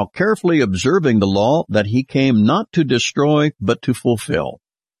while carefully observing the law that he came not to destroy but to fulfill.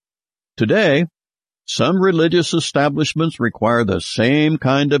 Today, some religious establishments require the same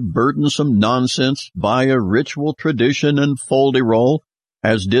kind of burdensome nonsense via ritual tradition and folderol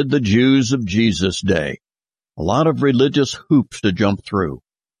as did the Jews of Jesus' day. A lot of religious hoops to jump through.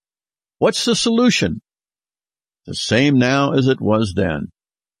 What's the solution? The same now as it was then.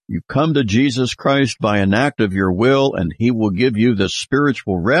 You come to Jesus Christ by an act of your will, and he will give you the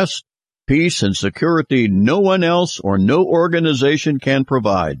spiritual rest, peace, and security no one else or no organization can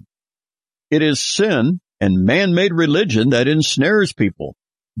provide. It is sin and man-made religion that ensnares people,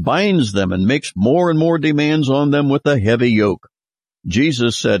 binds them, and makes more and more demands on them with a heavy yoke.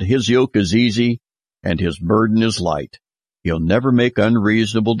 Jesus said his yoke is easy and his burden is light. He'll never make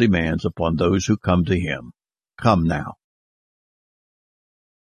unreasonable demands upon those who come to him. Come now.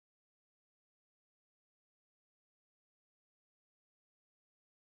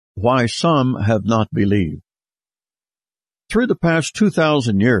 Why some have not believed. Through the past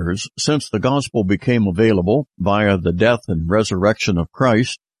 2,000 years, since the gospel became available via the death and resurrection of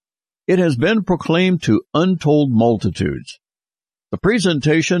Christ, it has been proclaimed to untold multitudes. The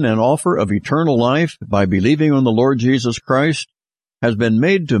presentation and offer of eternal life by believing on the Lord Jesus Christ has been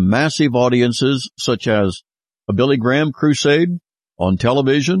made to massive audiences such as a Billy Graham crusade, on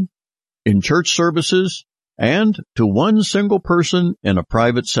television, in church services, and to one single person in a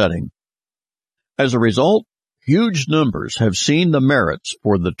private setting. As a result, huge numbers have seen the merits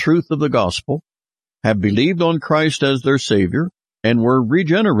for the truth of the gospel, have believed on Christ as their Savior, and were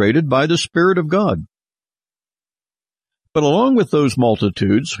regenerated by the Spirit of God. But along with those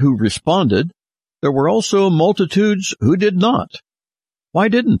multitudes who responded, there were also multitudes who did not. Why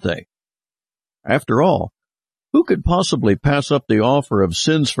didn't they? After all, who could possibly pass up the offer of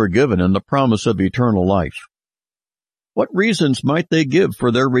sins forgiven and the promise of eternal life? What reasons might they give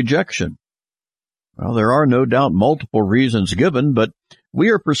for their rejection? Well, there are no doubt multiple reasons given, but we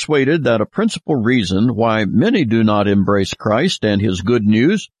are persuaded that a principal reason why many do not embrace Christ and His good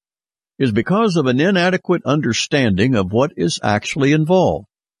news is because of an inadequate understanding of what is actually involved.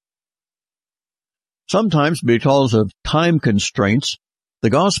 Sometimes because of time constraints, the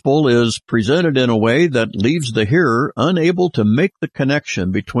gospel is presented in a way that leaves the hearer unable to make the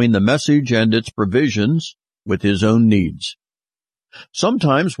connection between the message and its provisions with his own needs.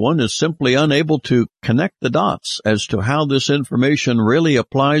 Sometimes one is simply unable to connect the dots as to how this information really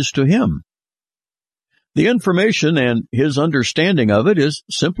applies to him. The information and his understanding of it is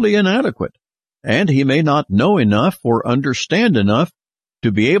simply inadequate, and he may not know enough or understand enough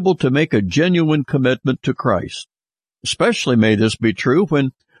to be able to make a genuine commitment to Christ. Especially may this be true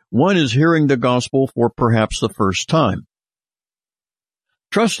when one is hearing the gospel for perhaps the first time.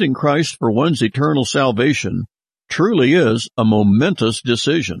 Trusting Christ for one's eternal salvation truly is a momentous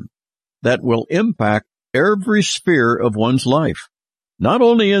decision that will impact every sphere of one's life, not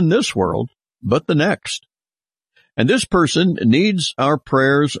only in this world, but the next. And this person needs our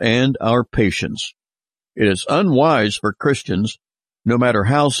prayers and our patience. It is unwise for Christians, no matter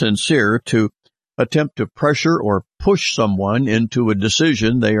how sincere, to attempt to pressure or push someone into a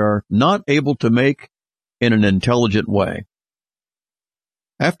decision they are not able to make in an intelligent way.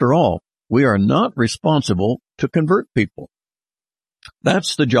 After all, we are not responsible to convert people.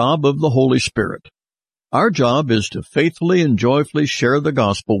 That's the job of the Holy Spirit. Our job is to faithfully and joyfully share the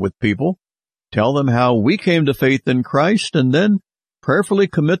gospel with people, tell them how we came to faith in Christ, and then prayerfully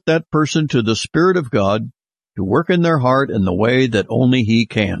commit that person to the Spirit of God to work in their heart in the way that only He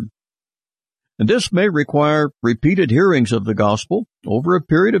can. And this may require repeated hearings of the gospel over a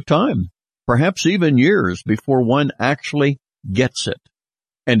period of time, perhaps even years, before one actually gets it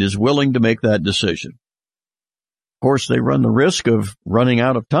and is willing to make that decision. Of course, they run the risk of running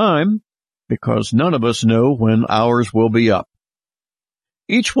out of time because none of us know when ours will be up.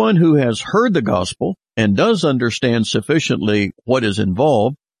 Each one who has heard the gospel and does understand sufficiently what is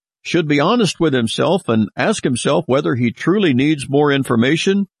involved should be honest with himself and ask himself whether he truly needs more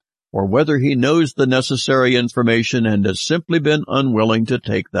information or whether he knows the necessary information and has simply been unwilling to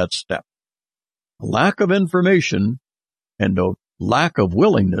take that step. A lack of information and a lack of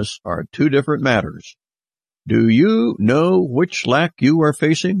willingness are two different matters. Do you know which lack you are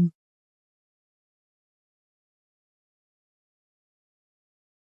facing?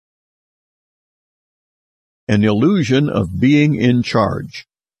 An illusion of being in charge.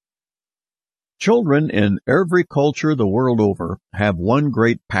 Children in every culture the world over have one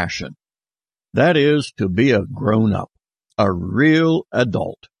great passion. That is to be a grown-up, a real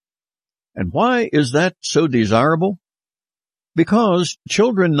adult. And why is that so desirable? Because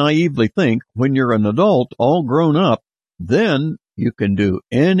children naively think when you're an adult all grown up, then you can do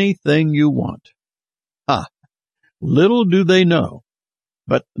anything you want. Little do they know.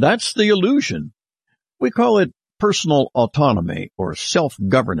 But that's the illusion. We call it personal autonomy or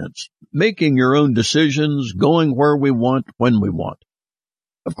self-governance, making your own decisions, going where we want, when we want.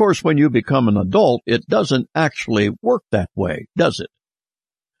 Of course, when you become an adult, it doesn't actually work that way, does it?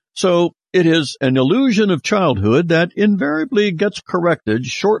 So it is an illusion of childhood that invariably gets corrected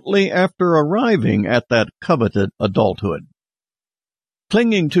shortly after arriving at that coveted adulthood.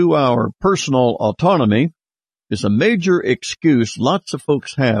 Clinging to our personal autonomy is a major excuse lots of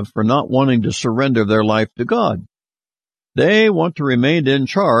folks have for not wanting to surrender their life to God. They want to remain in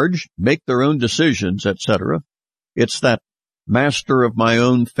charge, make their own decisions, etc. It's that master of my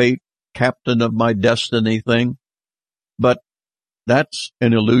own fate, captain of my destiny thing. But that's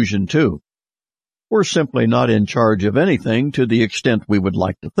an illusion too. We're simply not in charge of anything to the extent we would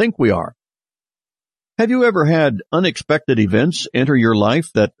like to think we are. Have you ever had unexpected events enter your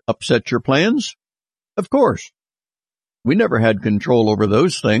life that upset your plans? Of course. We never had control over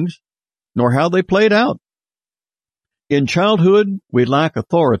those things, nor how they played out. In childhood, we lack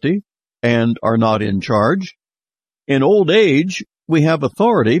authority and are not in charge. In old age, we have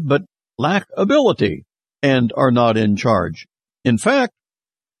authority but lack ability and are not in charge. In fact,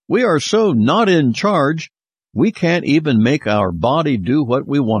 we are so not in charge, we can't even make our body do what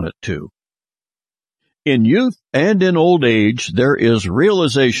we want it to. In youth and in old age, there is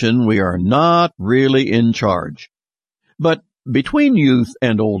realization we are not really in charge. But between youth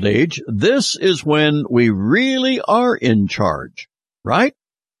and old age, this is when we really are in charge, right?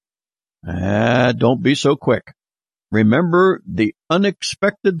 Don't be so quick. Remember the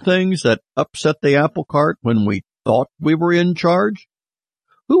unexpected things that upset the apple cart when we thought we were in charge?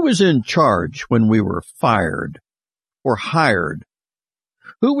 Who was in charge when we were fired or hired?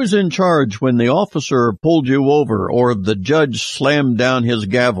 Who was in charge when the officer pulled you over or the judge slammed down his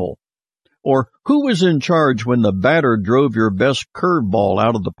gavel? Or who was in charge when the batter drove your best curveball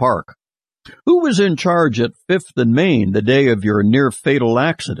out of the park? Who was in charge at 5th and Main the day of your near-fatal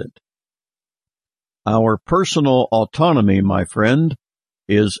accident? Our personal autonomy, my friend,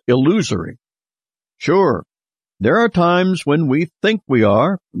 is illusory. Sure, there are times when we think we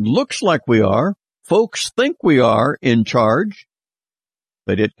are, looks like we are, folks think we are in charge,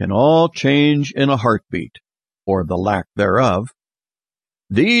 but it can all change in a heartbeat, or the lack thereof.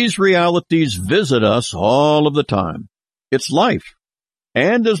 These realities visit us all of the time. It's life.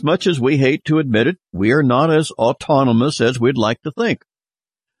 And as much as we hate to admit it, we are not as autonomous as we'd like to think.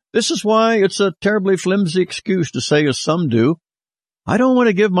 This is why it's a terribly flimsy excuse to say, as some do, I don't want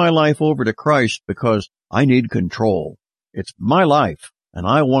to give my life over to Christ because I need control. It's my life, and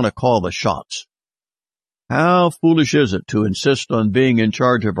I want to call the shots. How foolish is it to insist on being in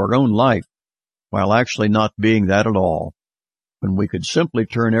charge of our own life while actually not being that at all, when we could simply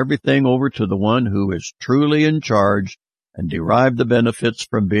turn everything over to the one who is truly in charge and derive the benefits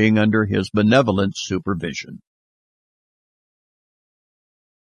from being under his benevolent supervision.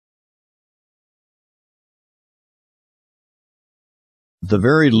 The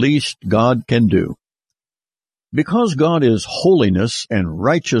very least God can do. Because God is holiness and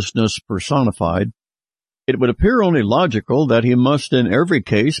righteousness personified, it would appear only logical that he must in every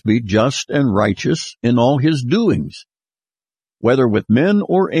case be just and righteous in all his doings, whether with men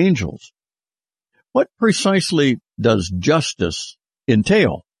or angels. What precisely does justice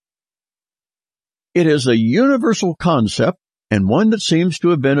entail? It is a universal concept and one that seems to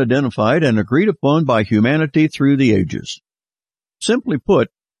have been identified and agreed upon by humanity through the ages. Simply put,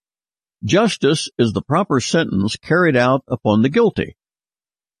 justice is the proper sentence carried out upon the guilty.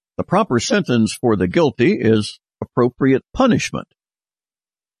 The proper sentence for the guilty is appropriate punishment.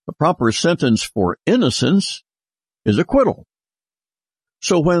 The proper sentence for innocence is acquittal.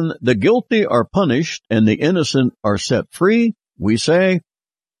 So when the guilty are punished and the innocent are set free, we say,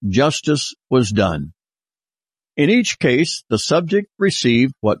 justice was done. In each case, the subject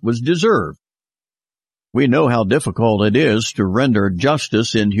received what was deserved. We know how difficult it is to render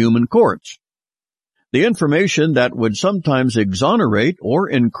justice in human courts. The information that would sometimes exonerate or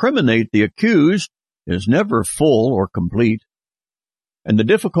incriminate the accused is never full or complete. And the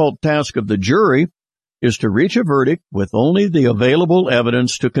difficult task of the jury is to reach a verdict with only the available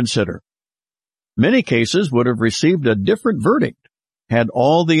evidence to consider. Many cases would have received a different verdict had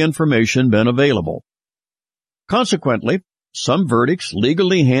all the information been available. Consequently, some verdicts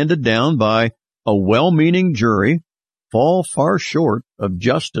legally handed down by a well-meaning jury fall far short of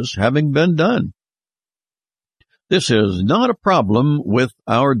justice having been done. This is not a problem with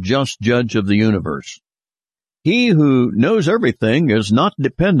our just judge of the universe. He who knows everything is not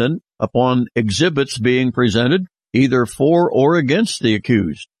dependent upon exhibits being presented either for or against the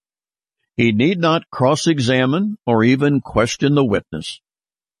accused. He need not cross-examine or even question the witness.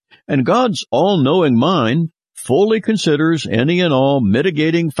 And God's all-knowing mind fully considers any and all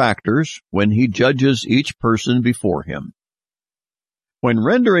mitigating factors when he judges each person before him. When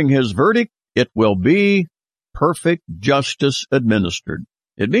rendering his verdict, it will be perfect justice administered.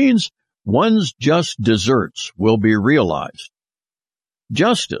 It means one's just deserts will be realized.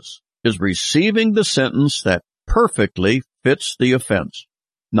 Justice is receiving the sentence that perfectly fits the offense,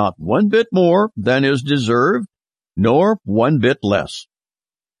 not one bit more than is deserved, nor one bit less.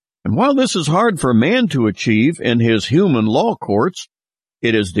 And while this is hard for man to achieve in his human law courts,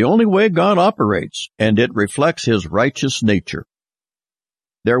 it is the only way God operates, and it reflects his righteous nature.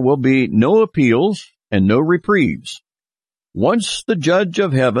 There will be no appeals and no reprieves. Once the judge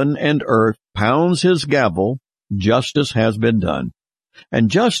of heaven and earth pounds his gavel, justice has been done.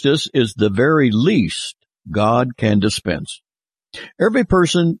 And justice is the very least God can dispense. Every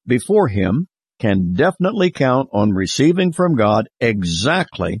person before him can definitely count on receiving from God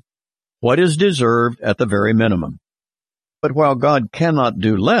exactly what is deserved at the very minimum. But while God cannot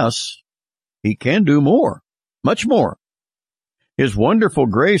do less, he can do more, much more. His wonderful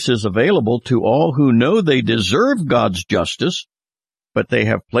grace is available to all who know they deserve God's justice, but they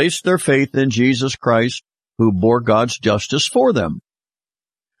have placed their faith in Jesus Christ, who bore God's justice for them.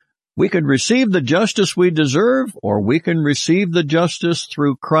 We can receive the justice we deserve, or we can receive the justice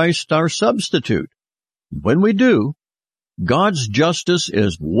through Christ our substitute. When we do, God's justice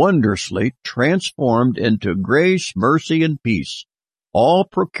is wondrously transformed into grace, mercy, and peace, all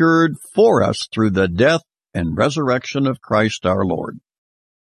procured for us through the death and resurrection of Christ our Lord.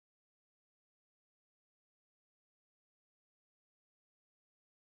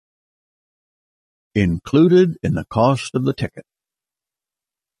 Included in the cost of the ticket.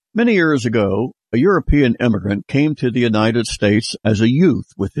 Many years ago, a European immigrant came to the United States as a youth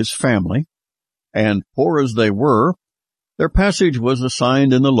with his family, and poor as they were, their passage was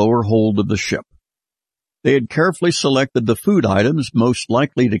assigned in the lower hold of the ship. They had carefully selected the food items most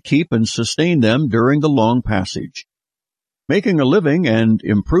likely to keep and sustain them during the long passage. Making a living and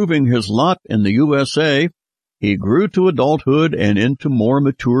improving his lot in the USA, he grew to adulthood and into more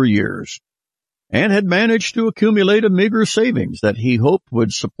mature years, and had managed to accumulate a meager savings that he hoped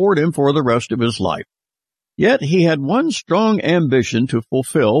would support him for the rest of his life. Yet he had one strong ambition to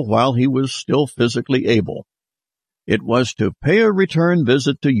fulfill while he was still physically able. It was to pay a return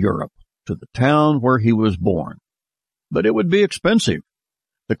visit to Europe, to the town where he was born. But it would be expensive.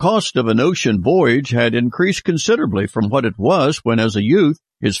 The cost of an ocean voyage had increased considerably from what it was when, as a youth,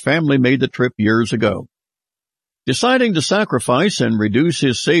 his family made the trip years ago. Deciding to sacrifice and reduce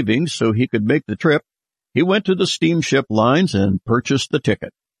his savings so he could make the trip, he went to the steamship lines and purchased the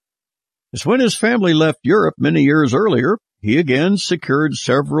ticket. As when his family left Europe many years earlier, he again secured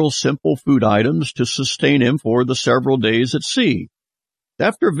several simple food items to sustain him for the several days at sea.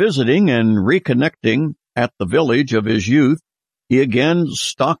 After visiting and reconnecting at the village of his youth, he again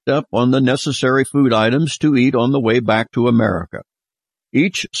stocked up on the necessary food items to eat on the way back to America.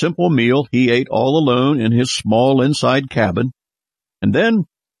 Each simple meal he ate all alone in his small inside cabin, and then,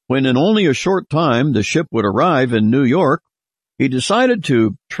 when in only a short time the ship would arrive in New York, he decided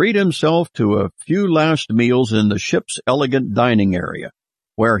to treat himself to a few last meals in the ship's elegant dining area,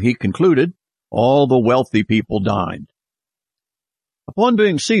 where he concluded all the wealthy people dined. Upon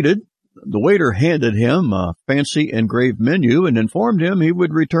being seated, the waiter handed him a fancy engraved menu and informed him he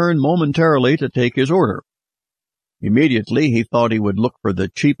would return momentarily to take his order. Immediately he thought he would look for the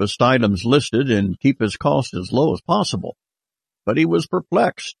cheapest items listed and keep his cost as low as possible. But he was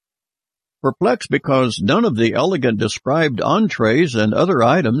perplexed. Perplexed because none of the elegant described entrees and other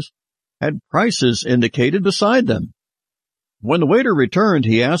items had prices indicated beside them. When the waiter returned,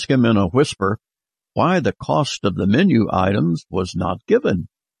 he asked him in a whisper why the cost of the menu items was not given.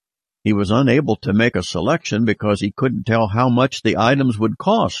 He was unable to make a selection because he couldn't tell how much the items would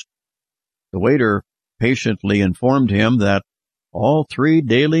cost. The waiter patiently informed him that all 3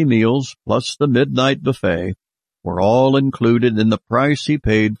 daily meals plus the midnight buffet were all included in the price he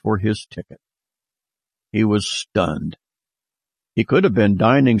paid for his ticket. He was stunned. He could have been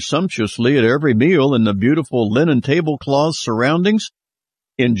dining sumptuously at every meal in the beautiful linen tablecloth surroundings,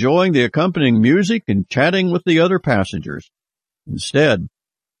 enjoying the accompanying music and chatting with the other passengers. Instead,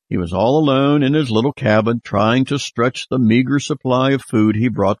 he was all alone in his little cabin trying to stretch the meager supply of food he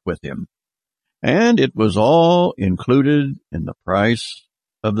brought with him. And it was all included in the price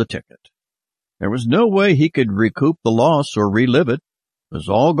of the ticket. There was no way he could recoup the loss or relive it. It was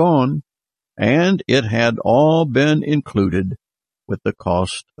all gone, and it had all been included with the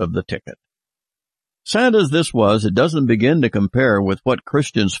cost of the ticket. Sad as this was, it doesn't begin to compare with what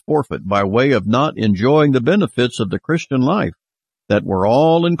Christians forfeit by way of not enjoying the benefits of the Christian life that were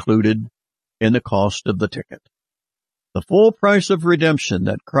all included in the cost of the ticket. The full price of redemption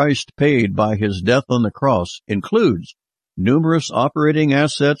that Christ paid by his death on the cross includes numerous operating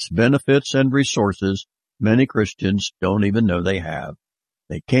assets, benefits, and resources many Christians don't even know they have.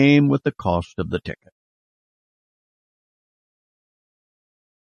 They came with the cost of the ticket.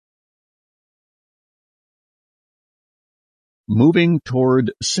 Moving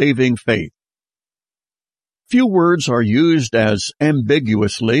toward saving faith. Few words are used as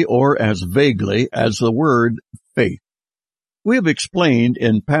ambiguously or as vaguely as the word faith. We have explained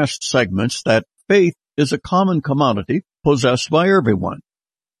in past segments that faith is a common commodity possessed by everyone.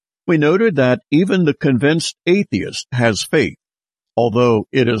 We noted that even the convinced atheist has faith, although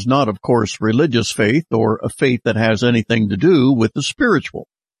it is not, of course, religious faith or a faith that has anything to do with the spiritual.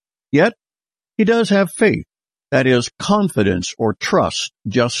 Yet, he does have faith, that is, confidence or trust,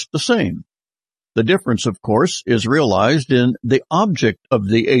 just the same. The difference, of course, is realized in the object of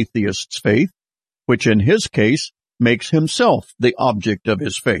the atheist's faith, which in his case makes himself the object of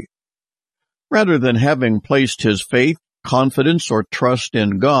his faith. Rather than having placed his faith, confidence, or trust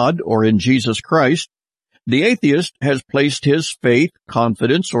in God or in Jesus Christ, the atheist has placed his faith,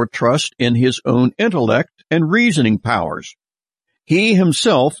 confidence, or trust in his own intellect and reasoning powers. He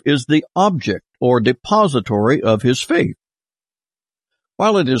himself is the object or depository of his faith.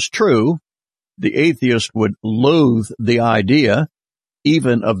 While it is true, the atheist would loathe the idea,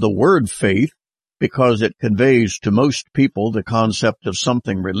 even of the word faith, because it conveys to most people the concept of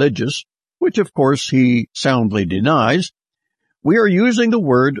something religious, which of course he soundly denies, we are using the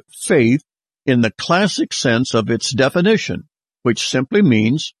word faith in the classic sense of its definition, which simply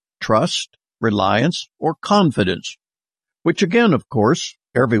means trust, reliance, or confidence, which again, of course,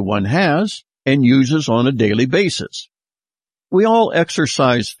 everyone has and uses on a daily basis. We all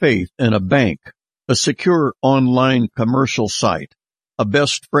exercise faith in a bank, a secure online commercial site, a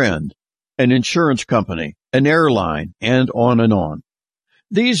best friend, an insurance company, an airline, and on and on.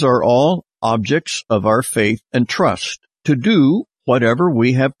 These are all objects of our faith and trust to do whatever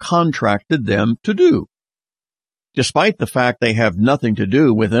we have contracted them to do. Despite the fact they have nothing to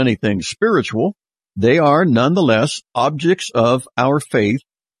do with anything spiritual, they are nonetheless objects of our faith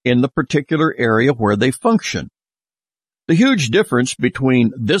in the particular area where they function. The huge difference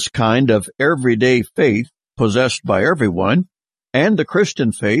between this kind of everyday faith possessed by everyone and the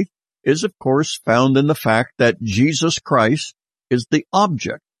Christian faith is, of course, found in the fact that Jesus Christ is the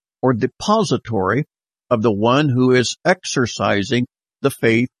object or depository of the one who is exercising the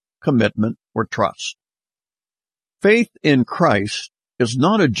faith, commitment, or trust. Faith in Christ is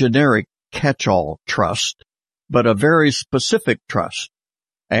not a generic catch-all trust, but a very specific trust.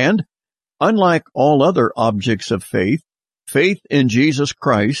 And, unlike all other objects of faith, faith in Jesus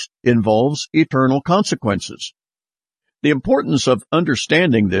Christ involves eternal consequences. The importance of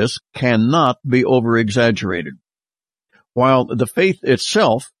understanding this cannot be over-exaggerated. While the faith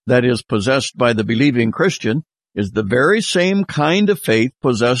itself that is possessed by the believing Christian is the very same kind of faith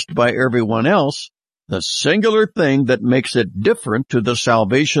possessed by everyone else, the singular thing that makes it different to the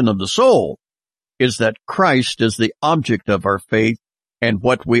salvation of the soul is that Christ is the object of our faith, and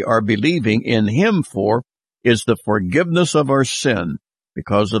what we are believing in Him for is the forgiveness of our sin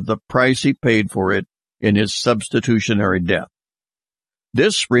because of the price He paid for it in His substitutionary death.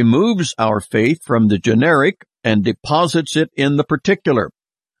 This removes our faith from the generic and deposits it in the particular.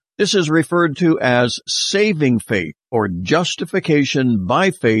 This is referred to as saving faith or justification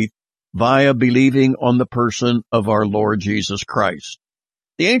by faith via believing on the person of our Lord Jesus Christ.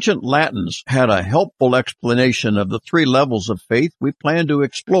 The ancient Latins had a helpful explanation of the three levels of faith we plan to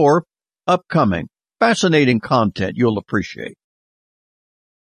explore upcoming. Fascinating content you'll appreciate.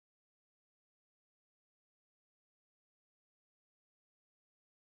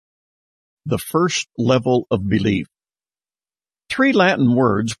 The first level of belief. Three Latin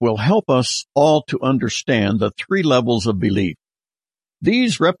words will help us all to understand the three levels of belief.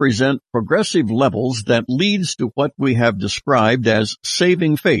 These represent progressive levels that leads to what we have described as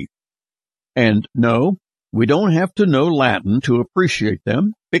saving faith. And no, we don't have to know Latin to appreciate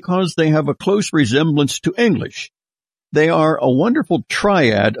them because they have a close resemblance to English. They are a wonderful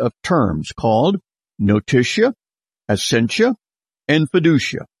triad of terms called notitia, essentia, and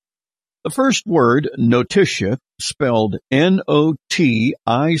fiducia. The first word, notitia, spelled Noticia,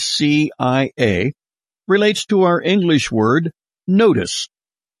 relates to our English word notice.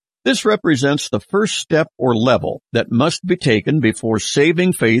 This represents the first step or level that must be taken before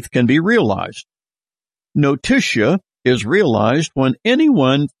saving faith can be realized. Notitia is realized when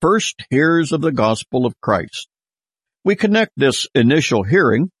anyone first hears of the gospel of Christ. We connect this initial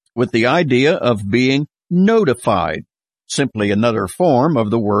hearing with the idea of being notified, simply another form of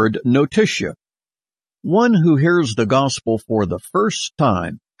the word notitia. One who hears the gospel for the first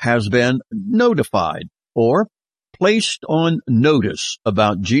time has been notified or placed on notice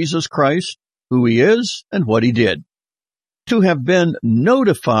about Jesus Christ, who He is, and what He did. To have been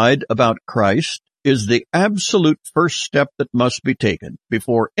notified about Christ is the absolute first step that must be taken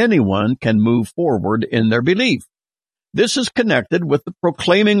before anyone can move forward in their belief. This is connected with the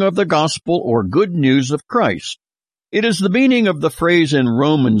proclaiming of the gospel or good news of Christ. It is the meaning of the phrase in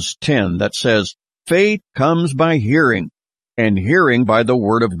Romans 10 that says, "Faith comes by hearing, and hearing by the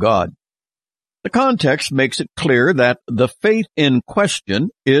word of God." The context makes it clear that the faith in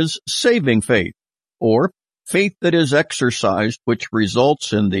question is saving faith, or faith that is exercised which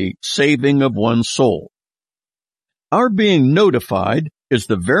results in the saving of one's soul. Our being notified is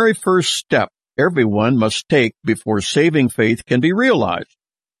the very first step everyone must take before saving faith can be realized.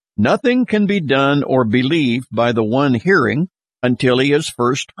 Nothing can be done or believed by the one hearing until he has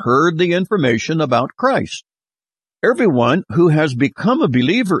first heard the information about Christ. Everyone who has become a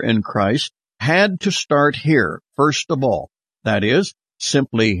believer in Christ had to start here, first of all. That is,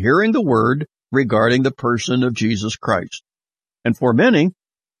 simply hearing the word regarding the person of Jesus Christ. And for many,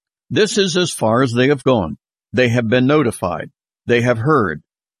 this is as far as they have gone. They have been notified. They have heard,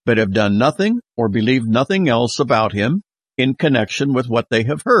 but have done nothing or believed nothing else about Him in connection with what they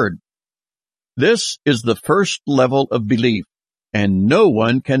have heard. This is the first level of belief, and no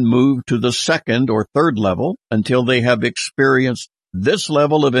one can move to the second or third level until they have experienced this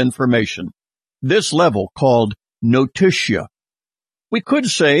level of information, this level called notitia. We could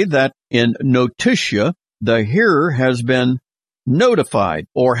say that in notitia, the hearer has been notified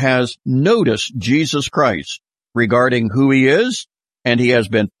or has noticed Jesus Christ regarding who He is and he has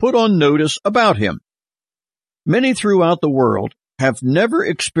been put on notice about him. Many throughout the world have never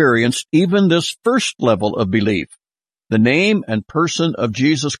experienced even this first level of belief. The name and person of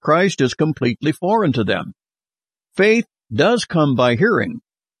Jesus Christ is completely foreign to them. Faith does come by hearing,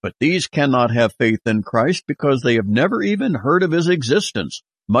 but these cannot have faith in Christ because they have never even heard of his existence,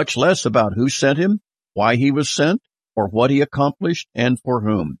 much less about who sent him, why he was sent, or what he accomplished and for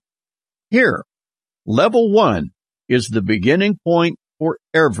whom. Here, level 1 is the beginning point for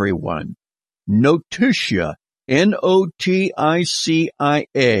everyone. Notitia, Noticia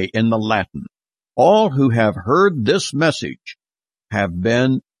in the Latin. All who have heard this message have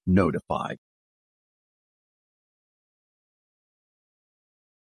been notified.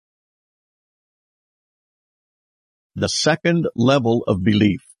 The second level of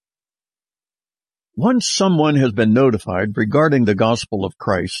belief. Once someone has been notified regarding the gospel of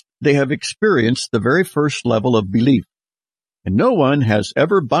Christ, they have experienced the very first level of belief. And no one has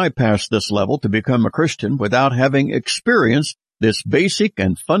ever bypassed this level to become a Christian without having experienced this basic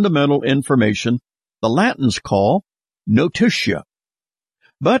and fundamental information the Latins call notitia.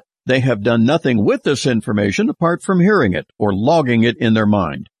 But they have done nothing with this information apart from hearing it or logging it in their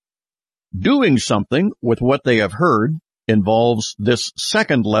mind. Doing something with what they have heard involves this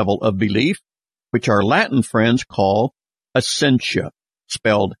second level of belief, which our Latin friends call essentia,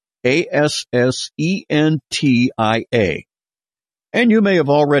 spelled Assentia. And you may have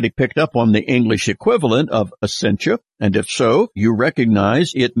already picked up on the English equivalent of essentia, and if so, you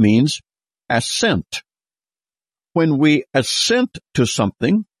recognize it means assent. When we assent to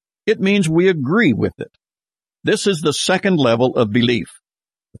something, it means we agree with it. This is the second level of belief.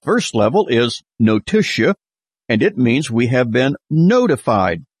 The first level is notitia, and it means we have been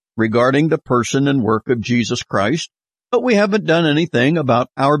notified regarding the person and work of Jesus Christ, but we haven't done anything about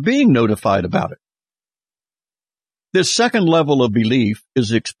our being notified about it. This second level of belief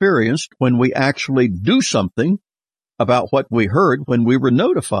is experienced when we actually do something about what we heard when we were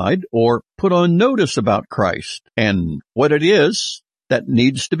notified or put on notice about Christ and what it is that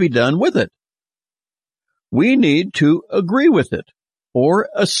needs to be done with it. We need to agree with it or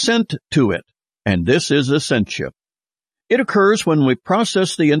assent to it, and this is essentia. It occurs when we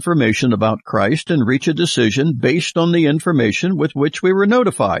process the information about Christ and reach a decision based on the information with which we were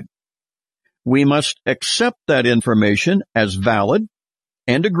notified. We must accept that information as valid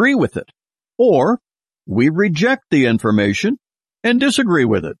and agree with it, or we reject the information and disagree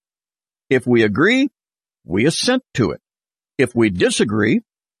with it. If we agree, we assent to it. If we disagree,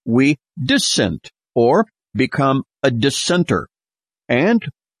 we dissent or become a dissenter, and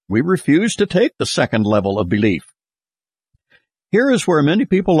we refuse to take the second level of belief. Here is where many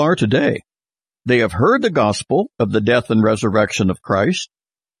people are today. They have heard the gospel of the death and resurrection of Christ,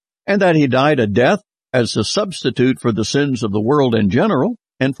 and that he died a death as a substitute for the sins of the world in general,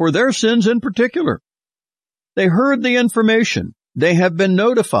 and for their sins in particular. They heard the information. They have been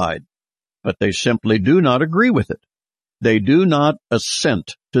notified, but they simply do not agree with it. They do not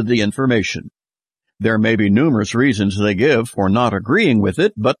assent to the information. There may be numerous reasons they give for not agreeing with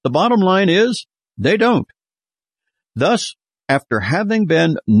it, but the bottom line is they don't. Thus, after having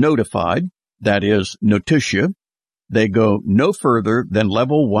been notified, that is, notitia, they go no further than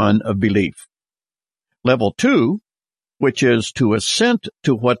level 1 of belief. Level 2, which is to assent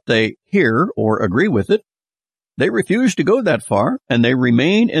to what they hear or agree with it, they refuse to go that far, and they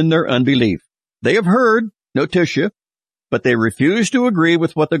remain in their unbelief. They have heard notitia, but they refuse to agree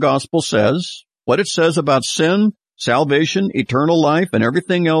with what the gospel says, what it says about sin, salvation, eternal life, and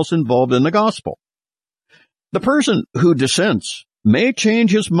everything else involved in the gospel. The person who dissents may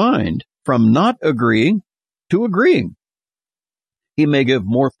change his mind from not agreeing to agreeing. He may give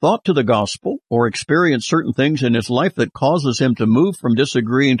more thought to the gospel or experience certain things in his life that causes him to move from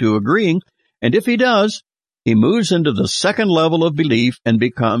disagreeing to agreeing, and if he does, he moves into the second level of belief and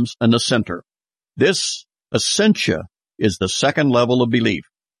becomes an assenter. This essentia is the second level of belief.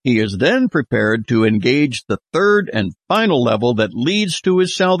 He is then prepared to engage the third and final level that leads to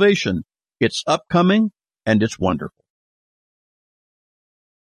his salvation. It's upcoming and it's wonderful.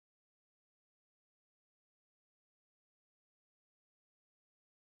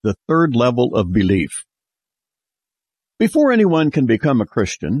 The third level of belief. Before anyone can become a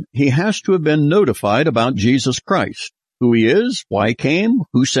Christian, he has to have been notified about Jesus Christ, who he is, why he came,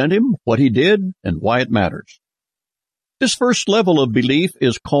 who sent him, what he did, and why it matters. This first level of belief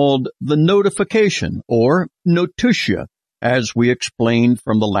is called the notification, or notitia, as we explained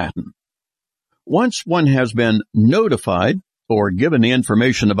from the Latin. Once one has been notified, or given the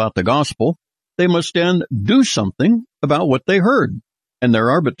information about the gospel, they must then do something about what they heard. And there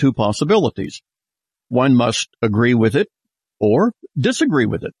are but two possibilities. One must agree with it, or disagree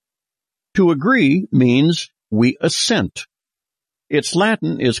with it. To agree means we assent. Its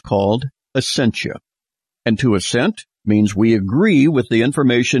Latin is called assentia. And to assent means we agree with the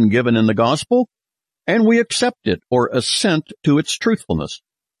information given in the gospel, and we accept it or assent to its truthfulness.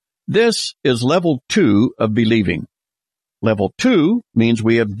 This is level 2 of believing. Level 2 means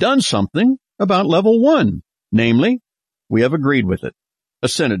we have done something about level 1, namely, we have agreed with it,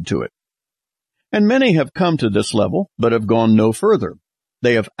 assented to it. And many have come to this level, but have gone no further.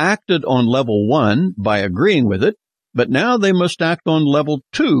 They have acted on level 1 by agreeing with it, but now they must act on level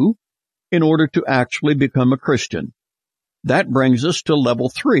 2 in order to actually become a Christian. That brings us to level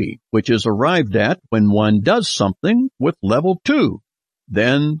 3, which is arrived at when one does something with level 2.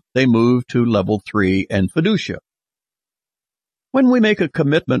 Then they move to level 3 and fiducia. When we make a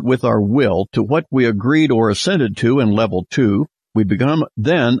commitment with our will to what we agreed or assented to in level 2, we become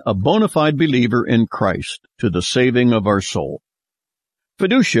then a bona fide believer in Christ to the saving of our soul.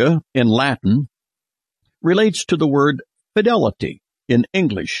 Fiducia in Latin relates to the word fidelity in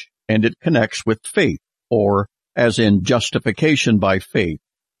English, and it connects with faith, or as in justification by faith.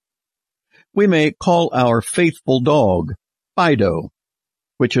 We may call our faithful dog Fido,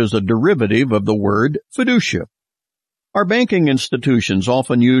 which is a derivative of the word fiducia. Our banking institutions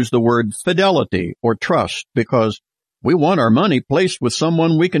often use the word fidelity or trust because we want our money placed with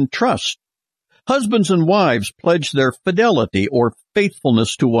someone we can trust. Husbands and wives pledge their fidelity or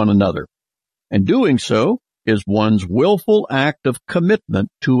faithfulness to one another, and doing so is one's willful act of commitment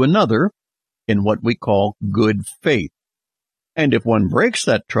to another in what we call good faith. And if one breaks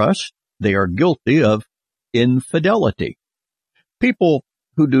that trust, they are guilty of infidelity. People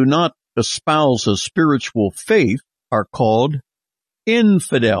who do not espouse a spiritual faith are called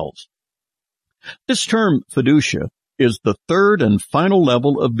infidels. This term fiducia is the third and final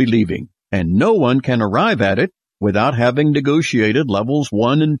level of believing, and no one can arrive at it without having negotiated levels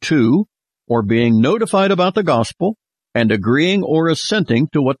 1 and 2, or being notified about the gospel and agreeing or assenting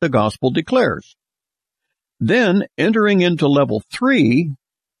to what the gospel declares. Then entering into level 3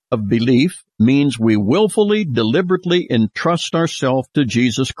 of belief means we willfully, deliberately entrust ourselves to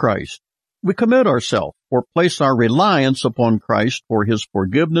Jesus Christ. We commit ourselves or place our reliance upon Christ for his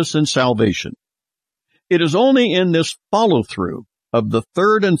forgiveness and salvation. It is only in this follow-through of the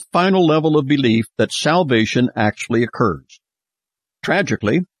third and final level of belief that salvation actually occurs.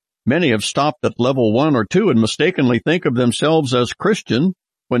 Tragically, many have stopped at level 1 or 2 and mistakenly think of themselves as Christian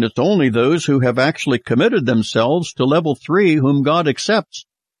when it's only those who have actually committed themselves to level 3 whom God accepts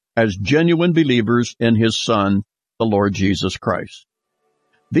as genuine believers in his Son, the Lord Jesus Christ.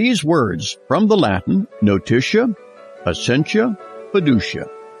 These words from the Latin, notitia, assentia, fiducia.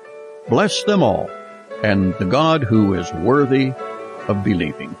 Bless them all, and the God who is worthy of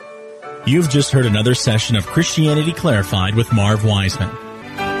believing. You've just heard another session of Christianity Clarified with Marv Wiseman.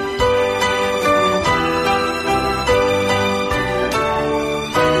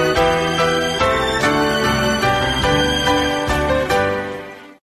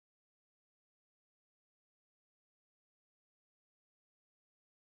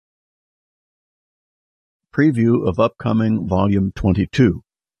 Preview of upcoming Volume 22.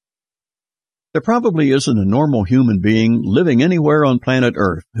 There probably isn't a normal human being living anywhere on planet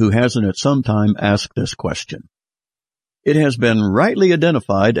Earth who hasn't at some time asked this question. It has been rightly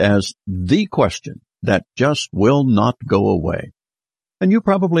identified as the question that just will not go away. And you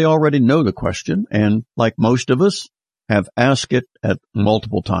probably already know the question and, like most of us, have asked it at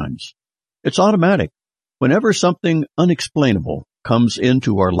multiple times. It's automatic whenever something unexplainable comes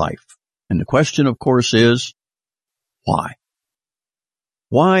into our life. And the question, of course, is, why?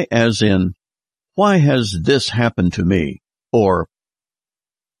 Why as in, why has this happened to me? Or,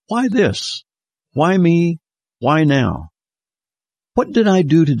 why this? Why me? Why now? What did I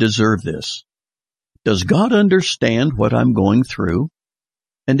do to deserve this? Does God understand what I'm going through?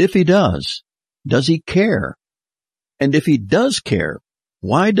 And if he does he care? And if he does care,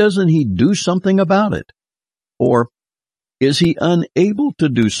 why doesn't he do something about it? Or, is he unable to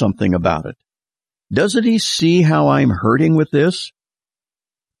do something about it? Doesn't he see how I'm hurting with this?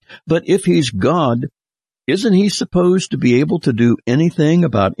 But if he's God, isn't he supposed to be able to do anything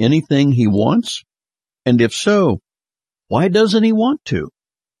about anything he wants? And if so, why doesn't he want to?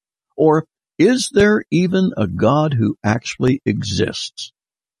 Or is there even a God who actually exists?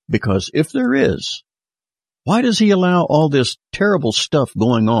 Because if there is, why does he allow all this terrible stuff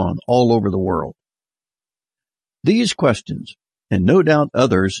going on all over the world? These questions, and no doubt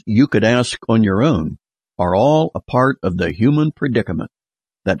others you could ask on your own, are all a part of the human predicament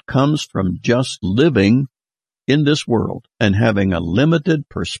that comes from just living in this world and having a limited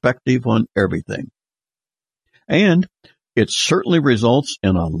perspective on everything. And it certainly results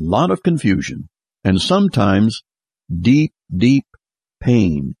in a lot of confusion and sometimes deep, deep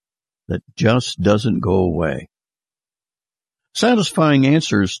pain that just doesn't go away. Satisfying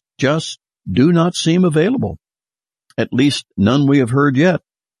answers just do not seem available, at least none we have heard yet.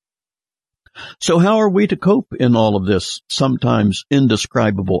 So how are we to cope in all of this sometimes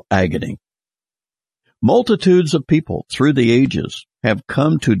indescribable agony? Multitudes of people through the ages have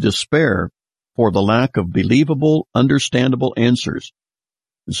come to despair for the lack of believable, understandable answers.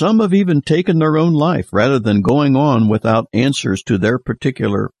 Some have even taken their own life rather than going on without answers to their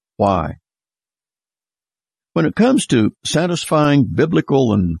particular why. When it comes to satisfying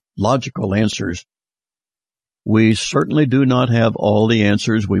biblical and logical answers, we certainly do not have all the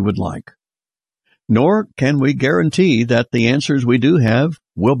answers we would like. Nor can we guarantee that the answers we do have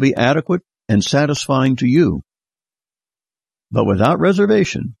will be adequate and satisfying to you. But without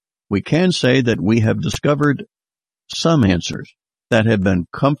reservation, we can say that we have discovered some answers that have been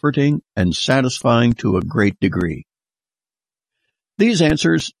comforting and satisfying to a great degree. These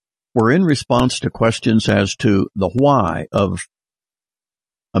answers were in response to questions as to the why of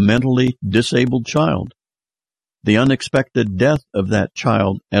a mentally disabled child, the unexpected death of that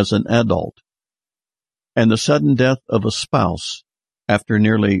child as an adult, and the sudden death of a spouse after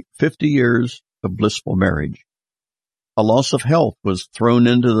nearly 50 years of blissful marriage. A loss of health was thrown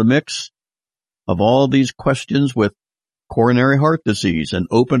into the mix of all these questions with coronary heart disease and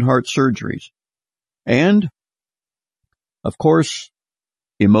open heart surgeries. And, of course,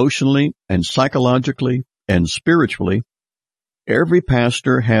 emotionally and psychologically and spiritually, every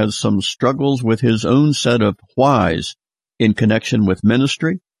pastor has some struggles with his own set of whys in connection with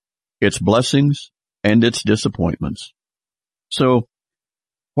ministry, its blessings, and its disappointments. So,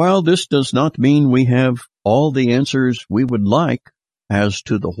 while this does not mean we have all the answers we would like as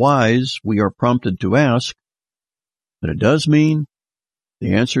to the whys we are prompted to ask, but it does mean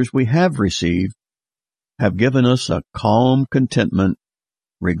the answers we have received have given us a calm contentment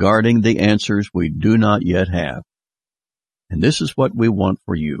regarding the answers we do not yet have. And this is what we want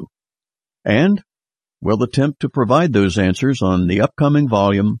for you. And we'll attempt to provide those answers on the upcoming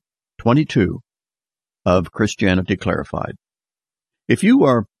volume 22 of Christianity Clarified. If you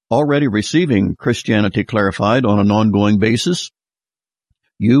are already receiving Christianity Clarified on an ongoing basis,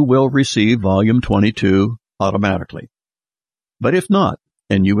 you will receive volume 22 automatically. But if not,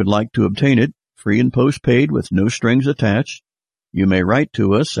 and you would like to obtain it free and postpaid with no strings attached, you may write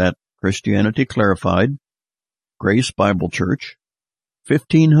to us at Christianity Clarified, Grace Bible Church,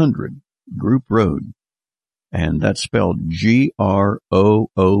 1500 Group Road, and that's spelled G-R-O-O-P,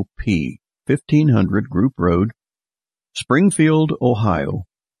 1500 Group Road, Springfield, Ohio,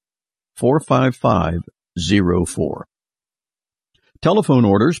 45504. Telephone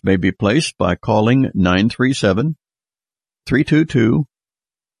orders may be placed by calling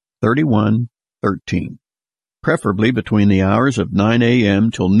 937-322-3113, preferably between the hours of 9 a.m.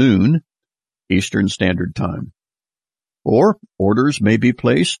 till noon Eastern Standard Time. Or orders may be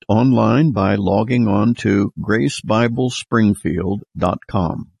placed online by logging on to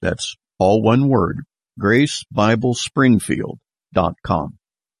GraceBibleSpringfield.com. That's all one word, GraceBibleSpringfield.com.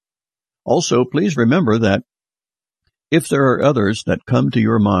 Also, please remember that if there are others that come to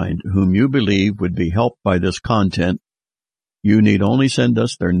your mind whom you believe would be helped by this content, you need only send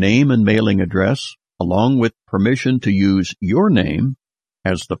us their name and mailing address, along with permission to use your name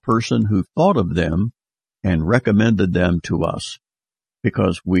as the person who thought of them and recommended them to us,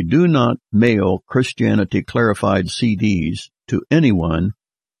 because we do not mail Christianity Clarified CDs to anyone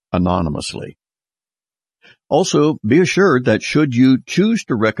anonymously. Also, be assured that should you choose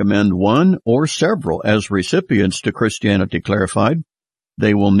to recommend one or several as recipients to Christianity Clarified,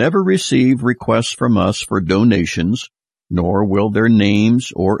 they will never receive requests from us for donations, nor will their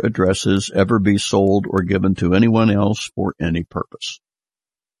names or addresses ever be sold or given to anyone else for any purpose.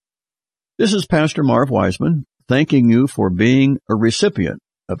 This is Pastor Marv Wiseman, thanking you for being a recipient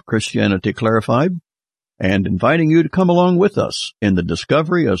of Christianity Clarified and inviting you to come along with us in the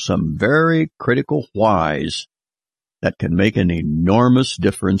discovery of some very critical whys that can make an enormous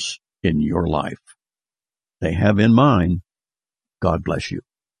difference in your life. They have in mind. God bless you.